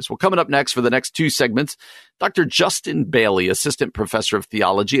stories. Well, coming up next for the next 2 segments, Dr. Justin Bailey, Assistant Professor of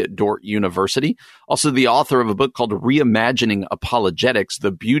Theology at Dordt University, also the author of a book called Reimagining Apologetics,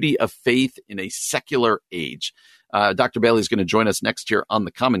 The Beauty of Faith in a Secular Age. Dr. Bailey is going to join us next year on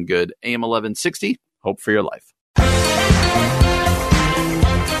The Common Good, AM 1160, Hope for Your Life.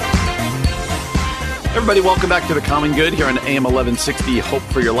 Everybody, welcome back to The Common Good here on AM 1160, Hope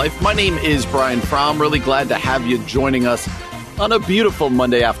for Your Life. My name is Brian Fromm. Really glad to have you joining us on a beautiful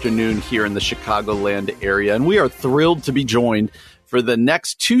Monday afternoon here in the Chicagoland area. And we are thrilled to be joined for the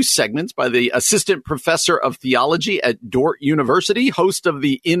next 2 segments by the Assistant Professor of Theology at Dordt University, host of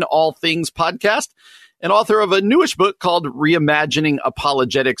the In All Things podcast, and author of a newish book called Reimagining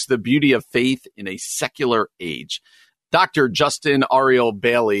Apologetics, The Beauty of Faith in a Secular Age. Dr. Justin Ariel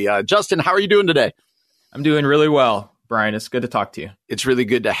Bailey. Justin, how are you doing today? I'm doing really well, Brian. It's good to talk to you. It's really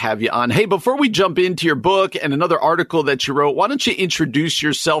good to have you on. Hey, before we jump into your book and another article that you wrote, why don't you introduce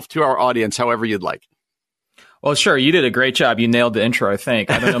yourself to our audience however you'd like? Well, sure. You did a great job. You nailed the intro, I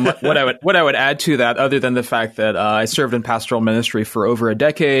think. I don't know what I would add to that other than the fact that I served in pastoral ministry for over a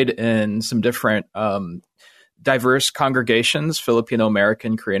decade in some different diverse congregations, Filipino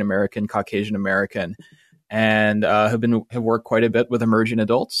American, Korean American, Caucasian American, and have worked quite a bit with emerging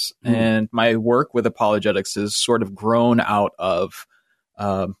adults. And my work with apologetics has sort of grown out of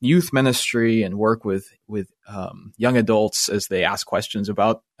youth ministry and work with young adults as they ask questions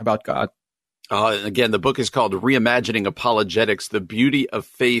about God. Again, the book is called Reimagining Apologetics, The Beauty of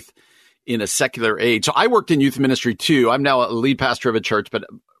Faith in a Secular Age. So I worked in youth ministry too. I'm now a lead pastor of a church, but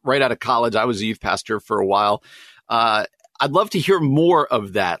right out of college, I was a youth pastor for a while. I'd love to hear more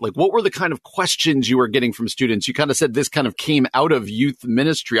of that. Like, what were the kind of questions you were getting from students? You kind of said this kind of came out of youth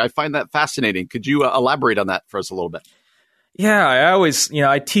ministry. I find that fascinating. Could you elaborate on that for us a little bit? Yeah, I always,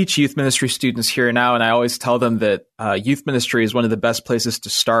 I teach youth ministry students here now, and I always tell them that youth ministry is one of the best places to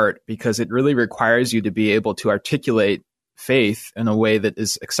start because it really requires you to be able to articulate faith in a way that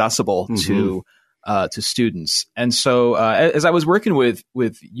is accessible to students. And so as I was working with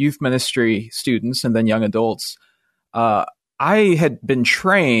youth ministry students and then young adults, I had been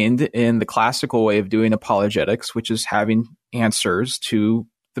trained in the classical way of doing apologetics, which is having answers to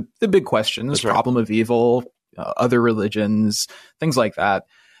the big questions, That's right. Problem of evil, other religions, things like that.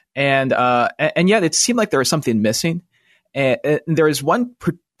 And yet it seemed like there was something missing. And there is one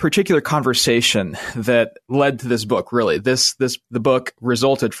particular conversation that led to this book, really. The book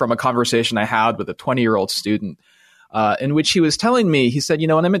resulted from a conversation I had with a 20-year-old student in which he was telling me, he said,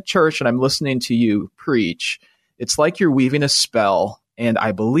 when I'm at church and I'm listening to you preach, it's like you're weaving a spell and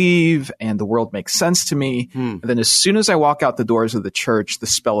I believe and the world makes sense to me. And then as soon as I walk out the doors of the church, the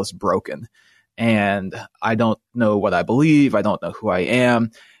spell is broken. And I don't know what I believe. I don't know who I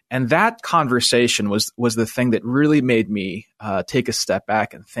am. And that conversation was the thing that really made me take a step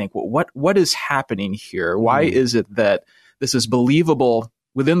back and think, well, what is happening here? Why is it that this is believable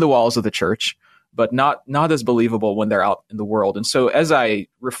within the walls of the church, but not as believable when they're out in the world? And so as I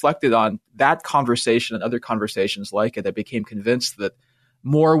reflected on that conversation and other conversations like it, I became convinced that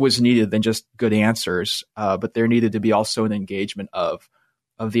more was needed than just good answers, but there needed to be also an engagement of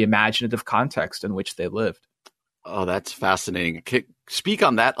the imaginative context in which they lived. Oh, that's fascinating. Speak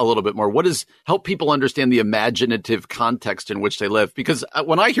on that a little bit more. What does help people understand the imaginative context in which they live? Because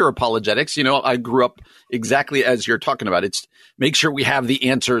when I hear apologetics, I grew up exactly as you're talking about. It's make sure we have the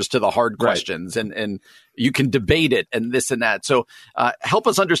answers to the hard questions and you can debate it and this and that. So help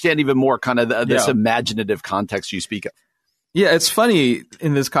us understand even more kind of this imaginative context you speak of. Yeah, it's funny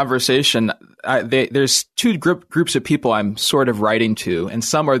in this conversation, there's two groups of people I'm sort of writing to, and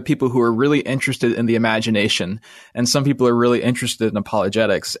some are people who are really interested in the imagination, and some people are really interested in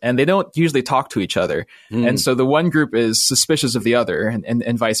apologetics, and they don't usually talk to each other. And so the one group is suspicious of the other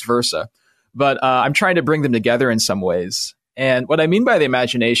and vice versa. But I'm trying to bring them together in some ways. And what I mean by the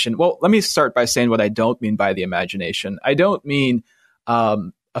imagination, well, let me start by saying what I don't mean by the imagination. I don't mean a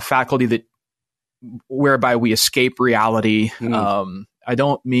faculty that whereby we escape reality. I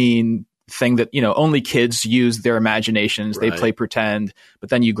don't mean thing that, only kids use their imaginations. Right. They play pretend,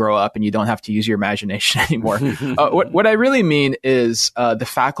 but then you grow up and you don't have to use your imagination anymore. What I really mean is the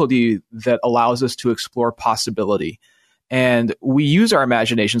faculty that allows us to explore possibility. And we use our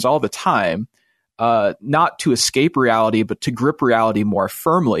imaginations all the time, not to escape reality, but to grip reality more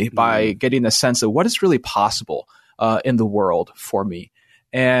firmly by getting a sense of what is really possible in the world for me.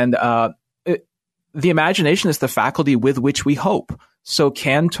 And the imagination is the faculty with which we hope. So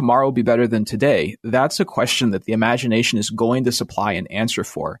can tomorrow be better than today? That's a question that the imagination is going to supply an answer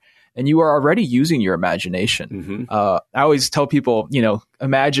for. And you are already using your imagination. I always tell people,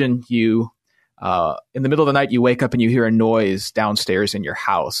 imagine you, in the middle of the night, you wake up and you hear a noise downstairs in your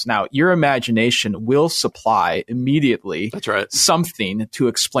house. Now, your imagination will supply immediately something to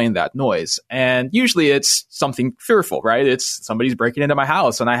explain that noise. And usually it's something fearful, right? It's somebody's breaking into my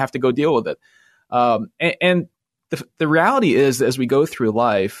house and I have to go deal with it. And the reality is, as we go through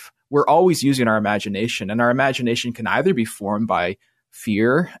life, we're always using our imagination, and our imagination can either be formed by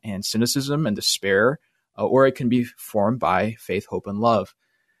fear and cynicism and despair, or it can be formed by faith, hope, and love.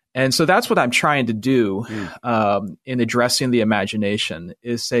 And so that's what I'm trying to do in addressing the imagination,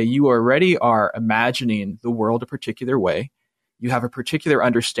 is say you already are imagining the world a particular way. You have a particular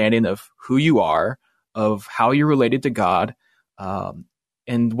understanding of who you are, of how you're related to God,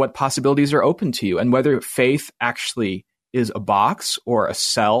 and what possibilities are open to you, and whether faith actually is a box or a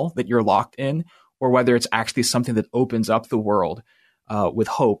cell that you're locked in, or whether it's actually something that opens up the world with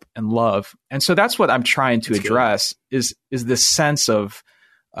hope and love. And so that's what I'm trying to address is this sense of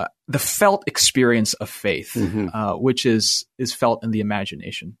the felt experience of faith, which is felt in the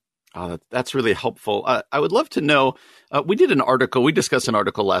imagination. Oh, that's really helpful. I would love to know, we discussed an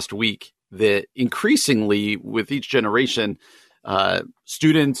article last week that increasingly with each generation,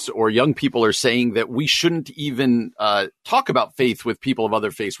 students or young people are saying that we shouldn't even talk about faith with people of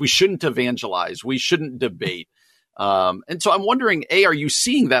other faiths. We shouldn't evangelize. We shouldn't debate. And so I'm wondering, are you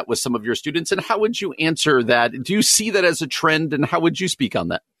seeing that with some of your students, and how would you answer that? Do you see that as a trend, and how would you speak on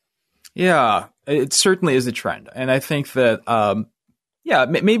that? Yeah, it certainly is a trend. And I think that,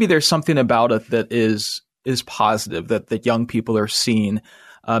 maybe there's something about it that is positive that young people are seeing.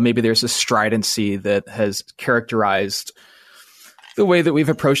 Maybe there's a stridency that has characterized the way that we've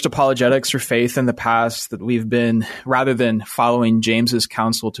approached apologetics or faith in the past, that we've been, rather than following James's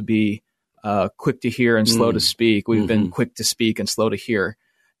counsel to be quick to hear and slow to speak, we've been quick to speak and slow to hear.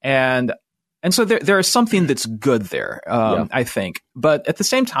 And so there is something that's good there, I think. But at the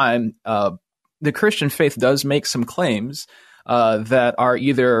same time, the Christian faith does make some claims that are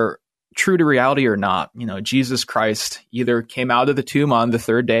either true to reality or not. You know, Jesus Christ either came out of the tomb on the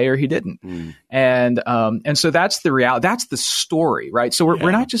third day or he didn't. And so that's the reality. That's the story, right? So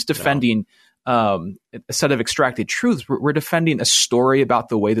we're not just defending a set of extracted truths. We're defending a story about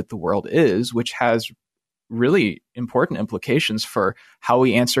the way that the world is, which has really important implications for how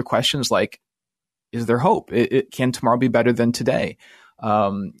we answer questions like, is there hope? Can tomorrow be better than today?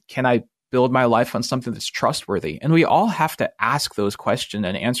 Can I build my life on something that's trustworthy? And we all have to ask those questions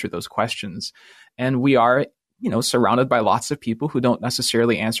and answer those questions. And we are, surrounded by lots of people who don't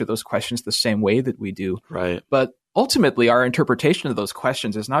necessarily answer those questions the same way that we do. Right. But ultimately, our interpretation of those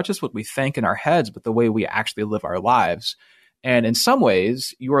questions is not just what we think in our heads, but the way we actually live our lives. And in some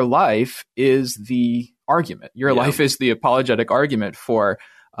ways, your life is the argument. Your life is the apologetic argument for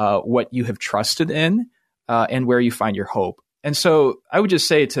what you have trusted in and where you find your hope. And so I would just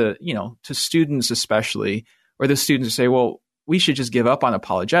say to students especially, or the students say, well, we should just give up on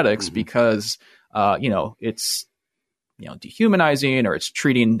apologetics because, it's, dehumanizing, or it's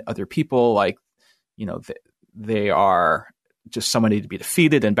treating other people like, they are just somebody to be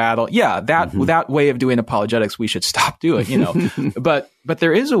defeated in battle. Yeah, that way of doing apologetics, we should stop doing, but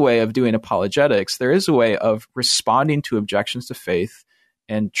there is a way of doing apologetics. There is a way of responding to objections to faith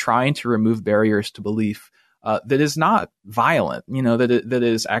and trying to remove barriers to belief that is not violent, that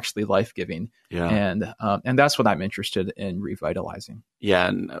is actually life-giving. Yeah. And that's what I'm interested in revitalizing. Yeah.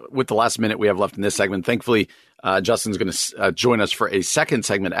 And with the last minute we have left in this segment, thankfully, Justin's going to join us for a second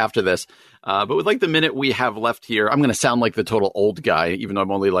segment after this. But with the minute we have left here, I'm going to sound like the total old guy, even though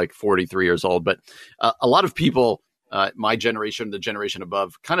I'm only 43 years old. But a lot of people, my generation, the generation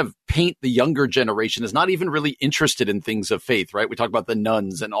above, kind of paint the younger generation as not even really interested in things of faith, right? We talk about the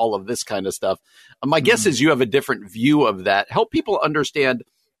nuns and all of this kind of stuff. My guess is you have a different view of that. Help people understand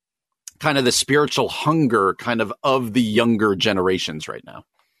kind of the spiritual hunger of the younger generations right now.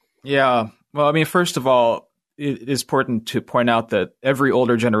 Yeah. Well, I mean, first of all, it is important to point out that every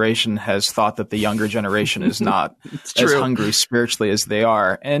older generation has thought that the younger generation is not as hungry spiritually as they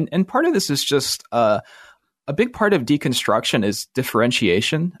are. And part of this is just a big part of deconstruction is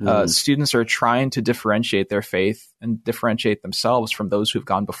differentiation. Students are trying to differentiate their faith and differentiate themselves from those who've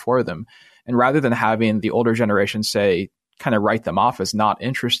gone before them. And rather than having the older generation kind of write them off as not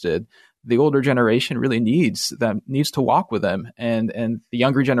interested, the older generation really needs to walk with them. And the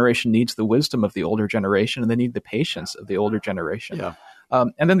younger generation needs the wisdom of the older generation, and they need the patience of the older generation. Yeah.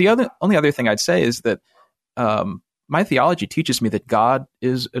 And then the only other thing I'd say is that my theology teaches me that God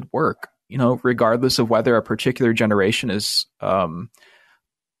is at work. Regardless of whether a particular generation is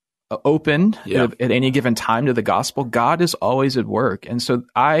open at any given time to the gospel, God is always at work. And so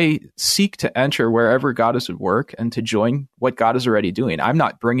I seek to enter wherever God is at work and to join what God is already doing. I'm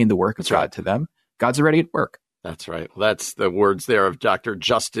not bringing the work of God to them. God's already at work. That's right. Well, that's the words there of Dr.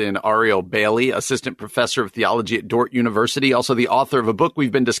 Justin Ariel Bailey, assistant professor of theology at Dordt University, also the author of a book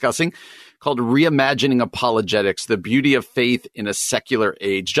we've been discussing called Reimagining Apologetics, The Beauty of Faith in a Secular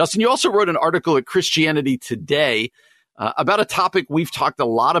Age. Justin, you also wrote an article at Christianity Today about a topic we've talked a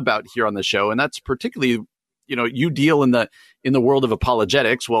lot about here on the show, and that's particularly, you deal in the world of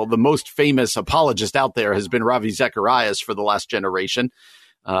apologetics. Well, the most famous apologist out there has been Ravi Zacharias for the last generation.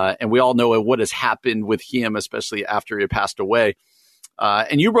 And we all know what has happened with him, especially after he passed away.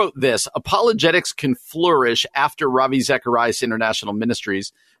 And you wrote this: apologetics can flourish after Ravi Zacharias International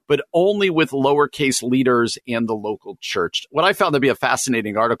Ministries but only with lowercase leaders and the local church. What I found to be a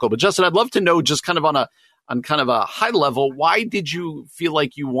fascinating article. But Justin, I'd love to know, just kind of on kind of a high level, why did you feel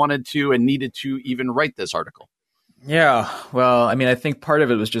like you wanted to and needed to even write this article? Yeah, well, I mean, I think part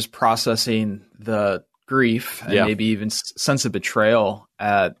of it was just processing the grief and maybe even sense of betrayal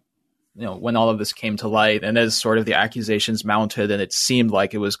at, when all of this came to light, and as sort of the accusations mounted, and it seemed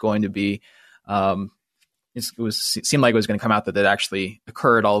like it was going to be, seemed like it was going to come out that it actually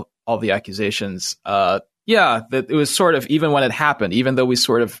occurred, all the accusations. That it was sort of, even when it happened, even though we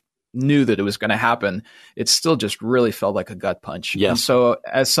sort of knew that it was going to happen, it still just really felt like a gut punch. Yeah. And so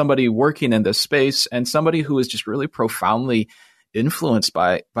as somebody working in this space and somebody who was just really profoundly influenced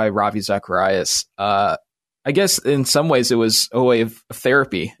by Ravi Zacharias, I guess in some ways it was a way of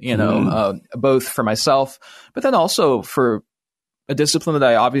therapy, both for myself, but then also for a discipline that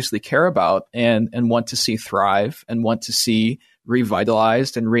I obviously care about and want to see thrive and want to see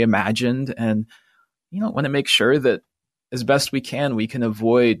revitalized and reimagined, and want to make sure that as best we can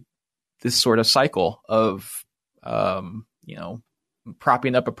avoid this sort of cycle of,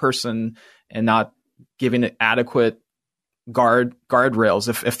 propping up a person and not giving it adequate guardrails,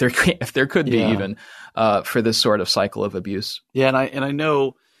 if there could be even for this sort of cycle of abuse. Yeah, and I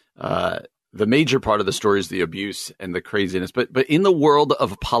know the major part of the story is the abuse and the craziness, but in the world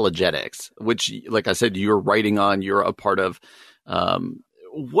of apologetics, which, like I said, you're writing on, you're a part of.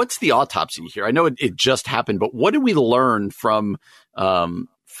 What's the autopsy here? I know it just happened, but what did we learn from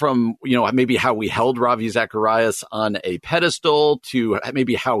maybe how we held Ravi Zacharias on a pedestal to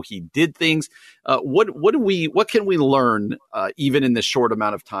maybe how he did things? What can we learn even in this short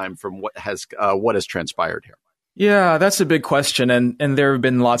amount of time from what has transpired here? Yeah, that's a big question, and there have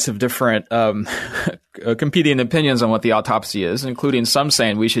been lots of different competing opinions on what the autopsy is, including some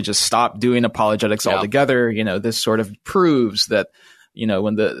saying we should just stop doing apologetics altogether. This sort of proves that,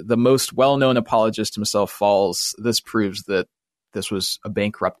 when the most well-known apologist himself falls, this proves that this was a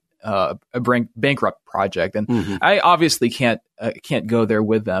bankrupt project. And I obviously can't go there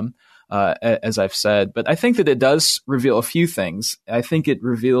with them, as I've said, but I think that it does reveal a few things. I think it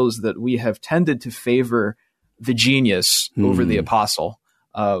reveals that we have tended to favor the genius over the apostle.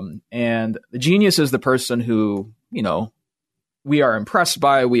 And the genius is the person who, we are impressed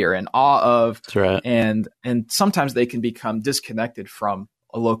by, we are in awe of. That's right. And sometimes they can become disconnected from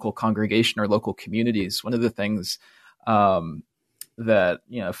a local congregation or local communities. One of the things that,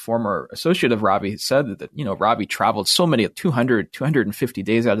 a former associate of Ravi said that, Ravi traveled so many, 250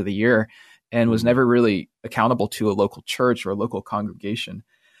 days out of the year, and was never really accountable to a local church or a local congregation.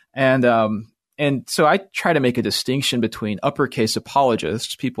 And so I try to make a distinction between uppercase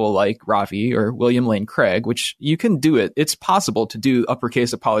apologists, people like Ravi or William Lane Craig, which you can do it. It's possible to do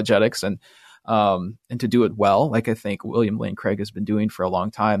uppercase apologetics and to do it well, like I think William Lane Craig has been doing for a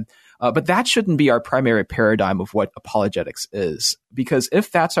long time. But that shouldn't be our primary paradigm of what apologetics is, because if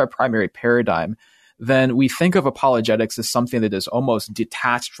that's our primary paradigm, then we think of apologetics as something that is almost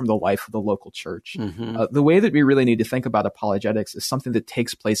detached from the life of the local church. The way that we really need to think about apologetics is something that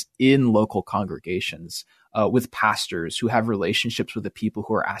takes place in local congregations, with pastors who have relationships with the people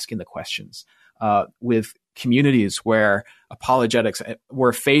who are asking the questions, with communities where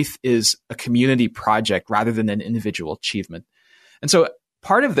where faith is a community project rather than an individual achievement. And so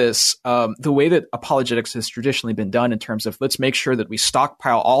part of this, the way that apologetics has traditionally been done in terms of let's make sure that we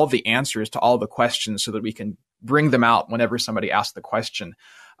stockpile all of the answers to all the questions so that we can bring them out whenever somebody asks the question.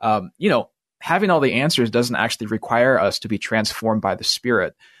 Having all the answers doesn't actually require us to be transformed by the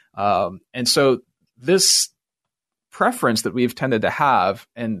Spirit. And so this preference that we've tended to have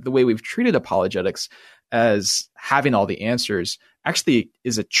and the way we've treated apologetics as having all the answers actually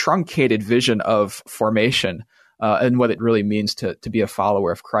is a truncated vision of formation and what it really means to be a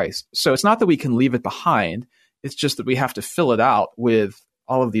follower of Christ. So it's not that we can leave it behind. It's just that we have to fill it out with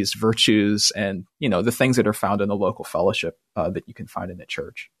all of these virtues and, the things that are found in the local fellowship that you can find in the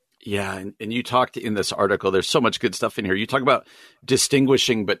church. Yeah. And you talked in this article, there's so much good stuff in here. You talk about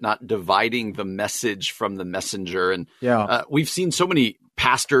distinguishing, but not dividing the message from the messenger. And we've seen so many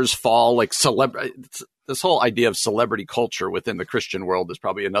pastors fall, like this whole idea of celebrity culture within the Christian world is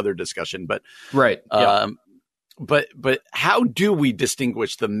probably another discussion, but right. But how do we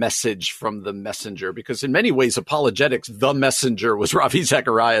distinguish the message from the messenger? Because in many ways, apologetics, the messenger was Ravi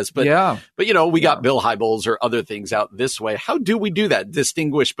Zacharias. But we got Bill Hybels or other things out this way. How do we do that?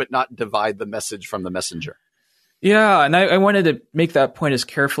 Distinguish but not divide the message from the messenger? Yeah, and I wanted to make that point as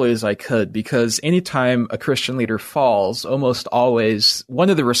carefully as I could, because anytime a Christian leader falls, almost always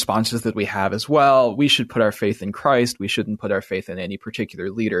one of the responses that we have is, well, we should put our faith in Christ. We shouldn't put our faith in any particular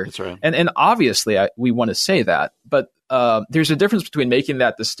leader. That's right. And obviously, we want to say that, but there's a difference between making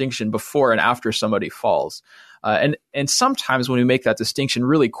that distinction before and after somebody falls. And sometimes when we make that distinction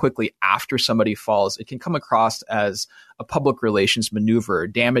really quickly after somebody falls, it can come across as a public relations maneuver,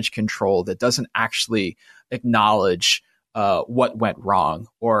 damage control that doesn't actually acknowledge what went wrong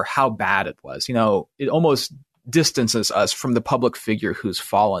or how bad it was. It almost distances us from the public figure who's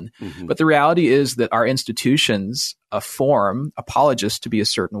fallen. Mm-hmm. But the reality is that our institutions form apologists to be a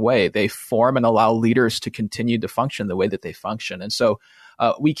certain way. They form and allow leaders to continue to function the way that they function. And so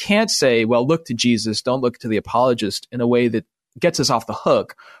we can't say, well, look to Jesus, don't look to the apologist, in a way that gets us off the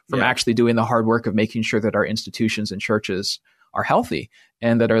hook from actually doing the hard work of making sure that our institutions and churches are healthy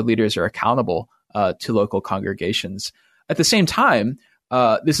and that our leaders are accountable to local congregations. At the same time,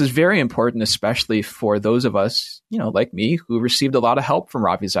 this is very important, especially for those of us, like me, who received a lot of help from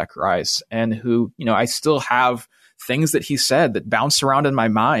Ravi Zacharias, and who, I still have things that he said that bounce around in my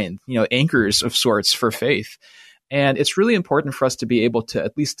mind, anchors of sorts for faith. And it's really important for us to be able to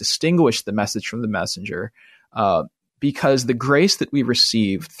at least distinguish the message from the messenger, because the grace that we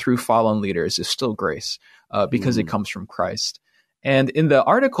receive through fallen leaders is still grace, because it comes from Christ. And in the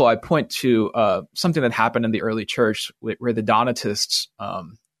article, I point to something that happened in the early church where the Donatists,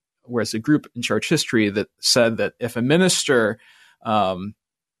 whereas a group in church history that said that if a minister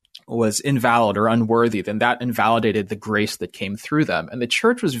was invalid or unworthy, then that invalidated the grace that came through them. And the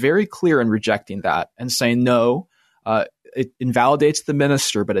church was very clear in rejecting that and saying, no, it invalidates the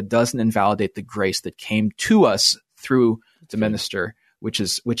minister, but it doesn't invalidate the grace that came to us through the minister, which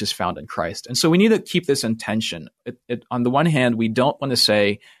is found in Christ. And so we need to keep this in tension. On the one hand, we don't want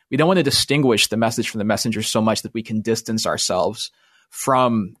to distinguish the message from the messenger so much that we can distance ourselves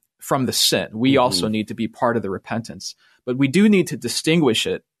from the sin. We also need to be part of the repentance, but we do need to distinguish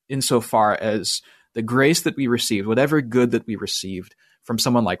it insofar as the grace that we received, whatever good that we received from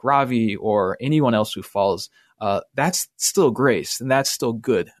someone like Ravi or anyone else who falls, that's still grace, and that's still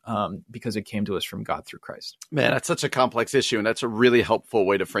good, because it came to us from God through Christ. Man, that's such a complex issue, and that's a really helpful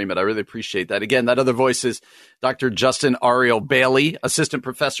way to frame it. I really appreciate that. Again, that other voice is Dr. Justin Ariel Bailey, Assistant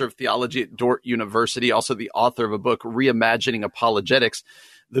Professor of Theology at Dordt University, also the author of a book, Reimagining Apologetics,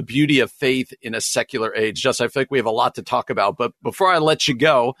 The Beauty of Faith in a Secular Age. Justin, I feel like we have a lot to talk about, but before I let you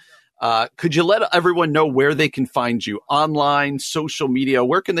go, could you let everyone know where they can find you? Online, social media,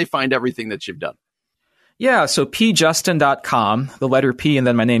 where can they find everything that you've done? Yeah, so pjustin.com, the letter P and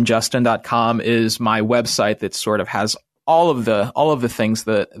then my name Justin.com is my website that sort of has all of the things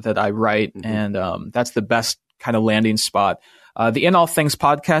that I write, and that's the best kind of landing spot. The In All Things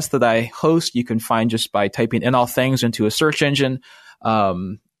podcast that I host, you can find just by typing In All Things into a search engine.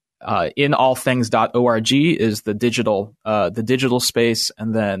 Inallthings.org is the digital space,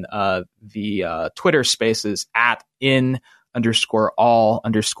 and then the Twitter space is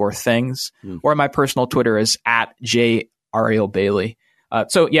 @in_all_things, or my personal Twitter is @JArielBailey.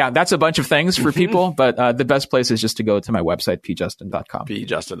 So yeah, that's a bunch of things for people, but the best place is just to go to my website, pjustin.com.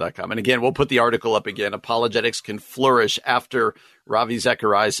 pjustin.com. And again, we'll put the article up again. Apologetics can flourish after Ravi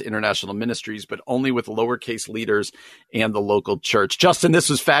Zacharias International Ministries, but only with lowercase leaders and the local church. Justin, this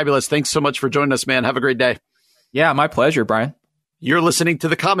was fabulous. Thanks so much for joining us, man. Have a great day. Yeah, my pleasure, Brian. You're listening to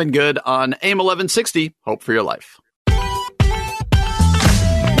The Common Good on AM 1160. Hope for your life.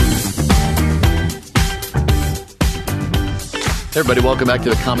 Hey everybody, welcome back to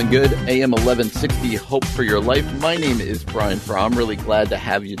The Common Good, AM 1160, Hope for Your Life. My name is Brian Fromm. I'm really glad to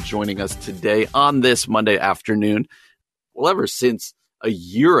have you joining us today on this Monday afternoon. Well, ever since a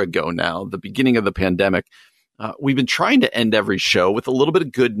year ago now, the beginning of the pandemic, we've been trying to end every show with a little bit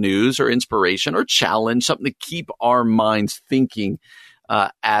of good news or inspiration or challenge, something to keep our minds thinking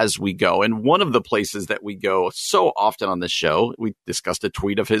as we go. And one of the places that we go so often on this show, we discussed a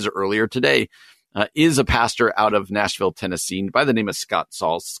tweet of his earlier today, is a pastor out of Nashville, Tennessee, by the name of Scott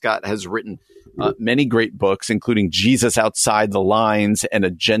Sauls. Scott has written many great books, including Jesus Outside the Lines and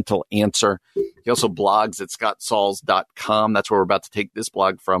A Gentle Answer. He also blogs at scottsauls.com. That's where we're about to take this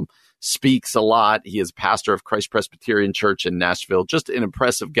blog from. Speaks a lot. He is pastor of Christ Presbyterian Church in Nashville. Just an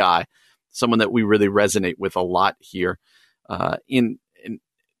impressive guy, someone that we really resonate with a lot here. I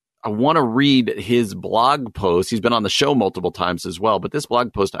want to read his blog post. He's been on the show multiple times as well, but this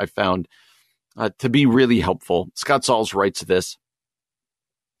blog post I found to be really helpful. Scott Sauls writes this: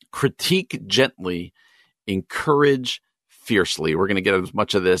 critique gently, encourage fiercely. We're going to get as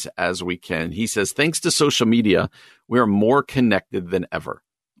much of this as we can. He says, thanks to social media, we are more connected than ever.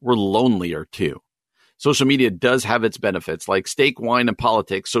 We're lonelier too. Social media does have its benefits. Like steak, wine, and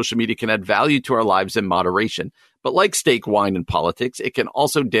politics, social media can add value to our lives in moderation. But like steak, wine, and politics, it can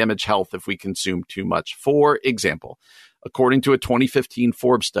also damage health if we consume too much. For example, according to a 2015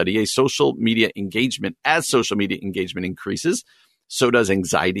 Forbes study, as social media engagement increases, so does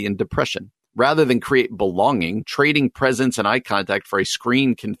anxiety and depression. Rather than create belonging, trading presence and eye contact for a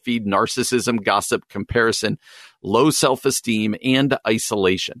screen can feed narcissism, gossip, comparison, low self-esteem, and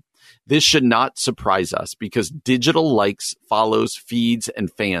isolation. This should not surprise us because digital likes, follows, feeds,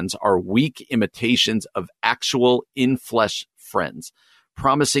 and fans are weak imitations of actual in-flesh friends.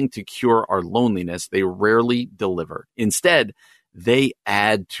 Promising to cure our loneliness, they rarely deliver. Instead, they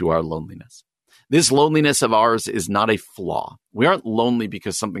add to our loneliness. This loneliness of ours is not a flaw. We aren't lonely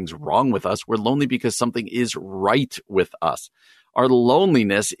because something's wrong with us. We're lonely because something is right with us. Our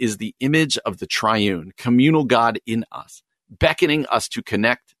loneliness is the image of the triune, communal God in us, beckoning us to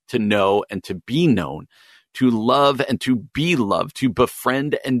connect, to know, and to be known, to love and to be loved, to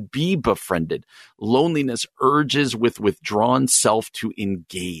befriend and be befriended. Loneliness urges with withdrawn self to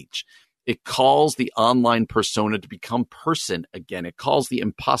engage. It calls the online persona to become person again. It calls the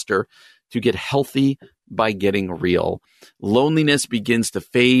imposter to get healthy by getting real. Loneliness begins to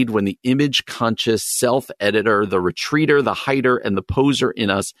fade when the image-conscious self-editor, the retreater, the hider, and the poser in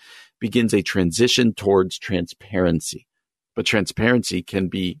us begins a transition towards transparency. But transparency can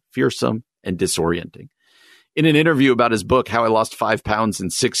be fearsome and disorienting. In an interview about his book, How I Lost 5 Pounds in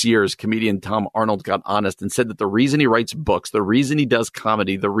 6 Years, comedian Tom Arnold got honest and said that the reason he writes books, the reason he does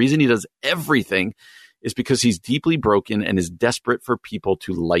comedy, the reason he does everything is because he's deeply broken and is desperate for people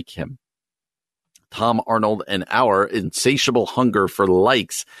to like him. Tom Arnold and our insatiable hunger for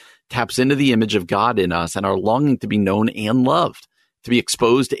likes taps into the image of God in us and our longing to be known and loved, to be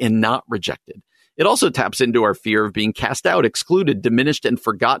exposed and not rejected. It also taps into our fear of being cast out, excluded, diminished, and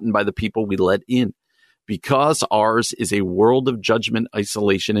forgotten by the people we let in. Because ours is a world of judgment,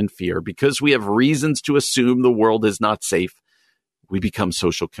 isolation, and fear, because we have reasons to assume the world is not safe, we become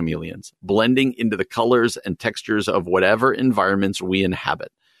social chameleons, blending into the colors and textures of whatever environments we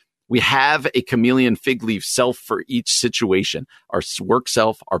inhabit. We have a chameleon fig leaf self for each situation, our work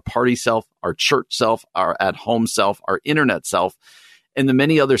self, our party self, our church self, our at-home self, our internet self, and the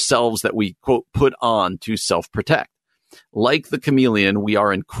many other selves that we, quote, put on to self-protect. Like the chameleon, we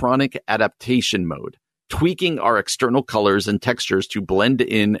are in chronic adaptation mode, tweaking our external colors and textures to blend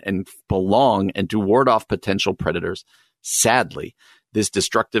in and belong and to ward off potential predators. Sadly, this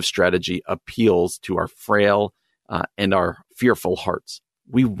destructive strategy appeals to our frail and our fearful hearts.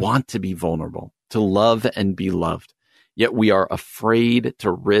 We want to be vulnerable, to love and be loved, yet we are afraid to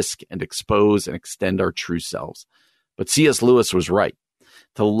risk and expose and extend our true selves. But C.S. Lewis was right.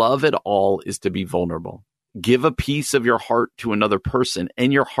 To love at all is to be vulnerable. Give a piece of your heart to another person,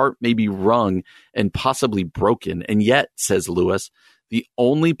 and your heart may be wrung and possibly broken. And yet, says Lewis, the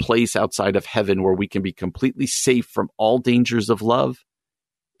only place outside of heaven where we can be completely safe from all dangers of love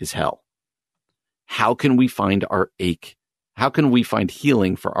is hell. How can we find our ache? How can we find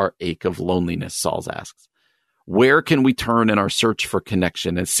healing for our ache of loneliness, Sauls asks. Where can we turn in our search for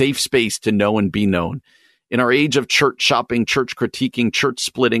connection, a safe space to know and be known? In our age of church shopping, church critiquing, church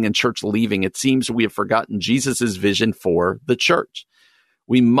splitting, and church leaving, it seems we have forgotten Jesus' vision for the church.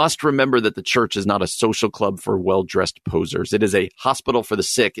 We must remember that the church is not a social club for well-dressed posers. It is a hospital for the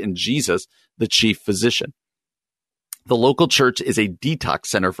sick and Jesus, the chief physician. The local church is a detox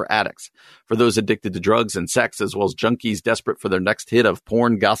center for addicts, for those addicted to drugs and sex, as well as junkies desperate for their next hit of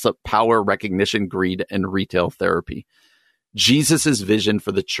porn, gossip, power, recognition, greed, and retail therapy. Jesus' vision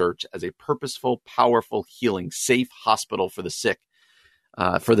for the church as a purposeful, powerful, healing, safe hospital for the sick,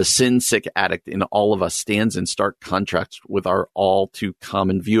 for the sin-sick addict in all of us stands in stark contrast with our all too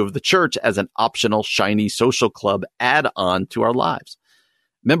common view of the church as an optional, shiny social club add-on to our lives.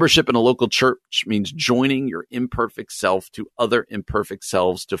 Membership in a local church means joining your imperfect self to other imperfect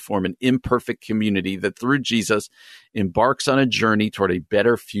selves to form an imperfect community that through Jesus embarks on a journey toward a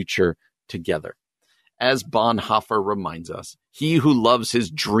better future together. As Bonhoeffer reminds us, he who loves his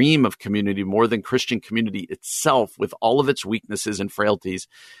dream of community more than Christian community itself with all of its weaknesses and frailties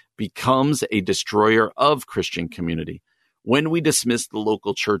becomes a destroyer of Christian community. When we dismiss the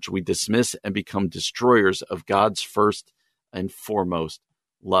local church, we dismiss and become destroyers of God's first and foremost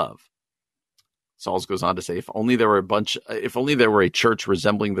love. Sauls goes on to say, if only there were a church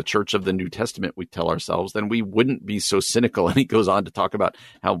resembling the church of the New Testament, we tell ourselves, then we wouldn't be so cynical. And he goes on to talk about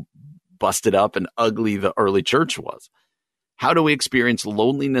how busted up and ugly the early church was. How do we experience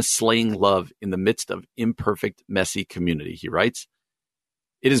loneliness slaying love in the midst of imperfect, messy community? He writes,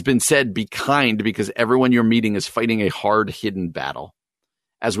 it has been said, be kind because everyone you're meeting is fighting a hard hidden battle.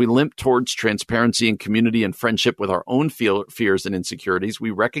 As we limp towards transparency and community and friendship with our own fears and insecurities, we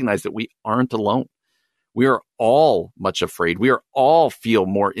recognize that we aren't alone. We are all much afraid. We are all feel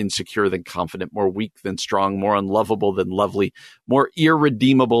more insecure than confident, more weak than strong, more unlovable than lovely, more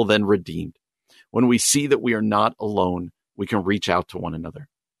irredeemable than redeemed. When we see that we are not alone, we can reach out to one another.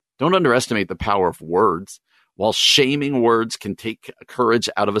 Don't underestimate the power of words. While shaming words can take courage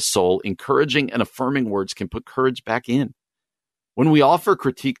out of a soul, encouraging and affirming words can put courage back in. When we offer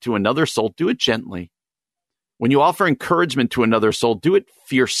critique to another soul, do it gently. When you offer encouragement to another soul, do it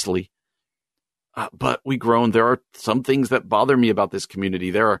fiercely. But we groan. There are some things that bother me about this community.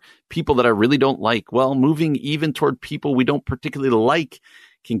 There are people that I really don't like. Well, moving even toward people we don't particularly like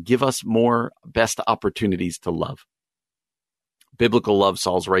can give us more best opportunities to love. Biblical love,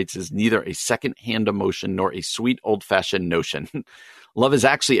 Sauls writes, is neither a second-hand emotion nor a sweet old-fashioned notion. Love is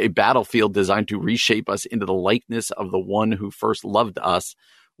actually a battlefield designed to reshape us into the likeness of the one who first loved us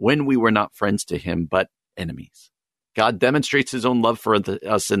when we were not friends to him, but enemies. God demonstrates his own love for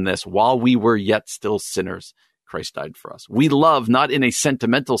us in this. While we were yet still sinners, Christ died for us. We love not in a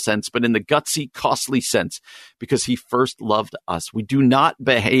sentimental sense, but in the gutsy, costly sense, because he first loved us. We do not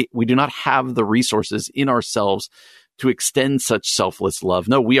have the resources in ourselves to extend such selfless love.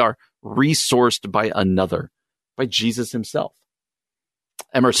 No, we are resourced by another, by Jesus himself.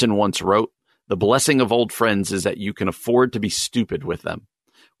 Emerson once wrote, "The blessing of old friends is that you can afford to be stupid with them.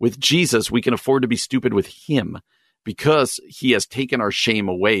 With Jesus, we can afford to be stupid with him because he has taken our shame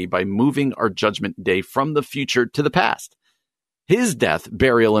away by moving our judgment day from the future to the past. His death,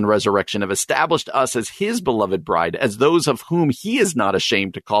 burial, and resurrection have established us as his beloved bride, as those of whom he is not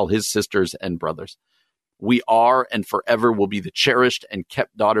ashamed to call his sisters and brothers. We are and forever will be the cherished and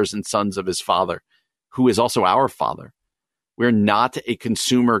kept daughters and sons of his Father, who is also our Father. We're not a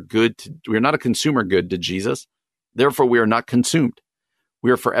consumer good to Jesus. Therefore, we are not consumed.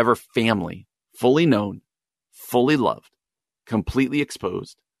 We are forever family, fully known, fully loved, completely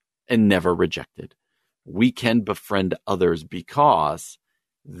exposed, and never rejected. We can befriend others because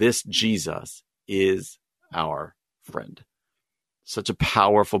this Jesus is our friend." Such a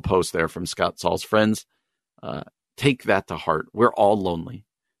powerful post there from Scott Sauls. Friends, take that to heart. We're all lonely.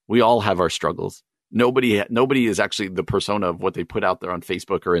 We all have our struggles. Nobody is actually the persona of what they put out there on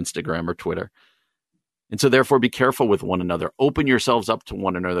Facebook or Instagram or Twitter. And so therefore be careful with one another. Open yourselves up to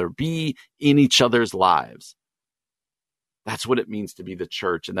one another. Be in each other's lives. That's what it means to be the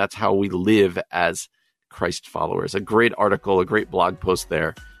church. And that's how we live as Christ followers. A great article, a great blog post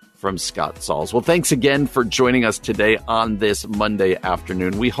there from Scott Sauls. Well, thanks again for joining us today on this Monday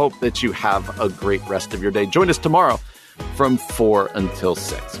afternoon. We hope that you have a great rest of your day. Join us tomorrow from 4 until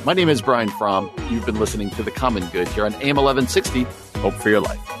 6. My name is Brian Fromm. You've been listening to The Common Good here on AM 1160. Hope for your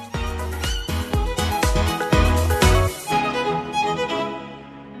life.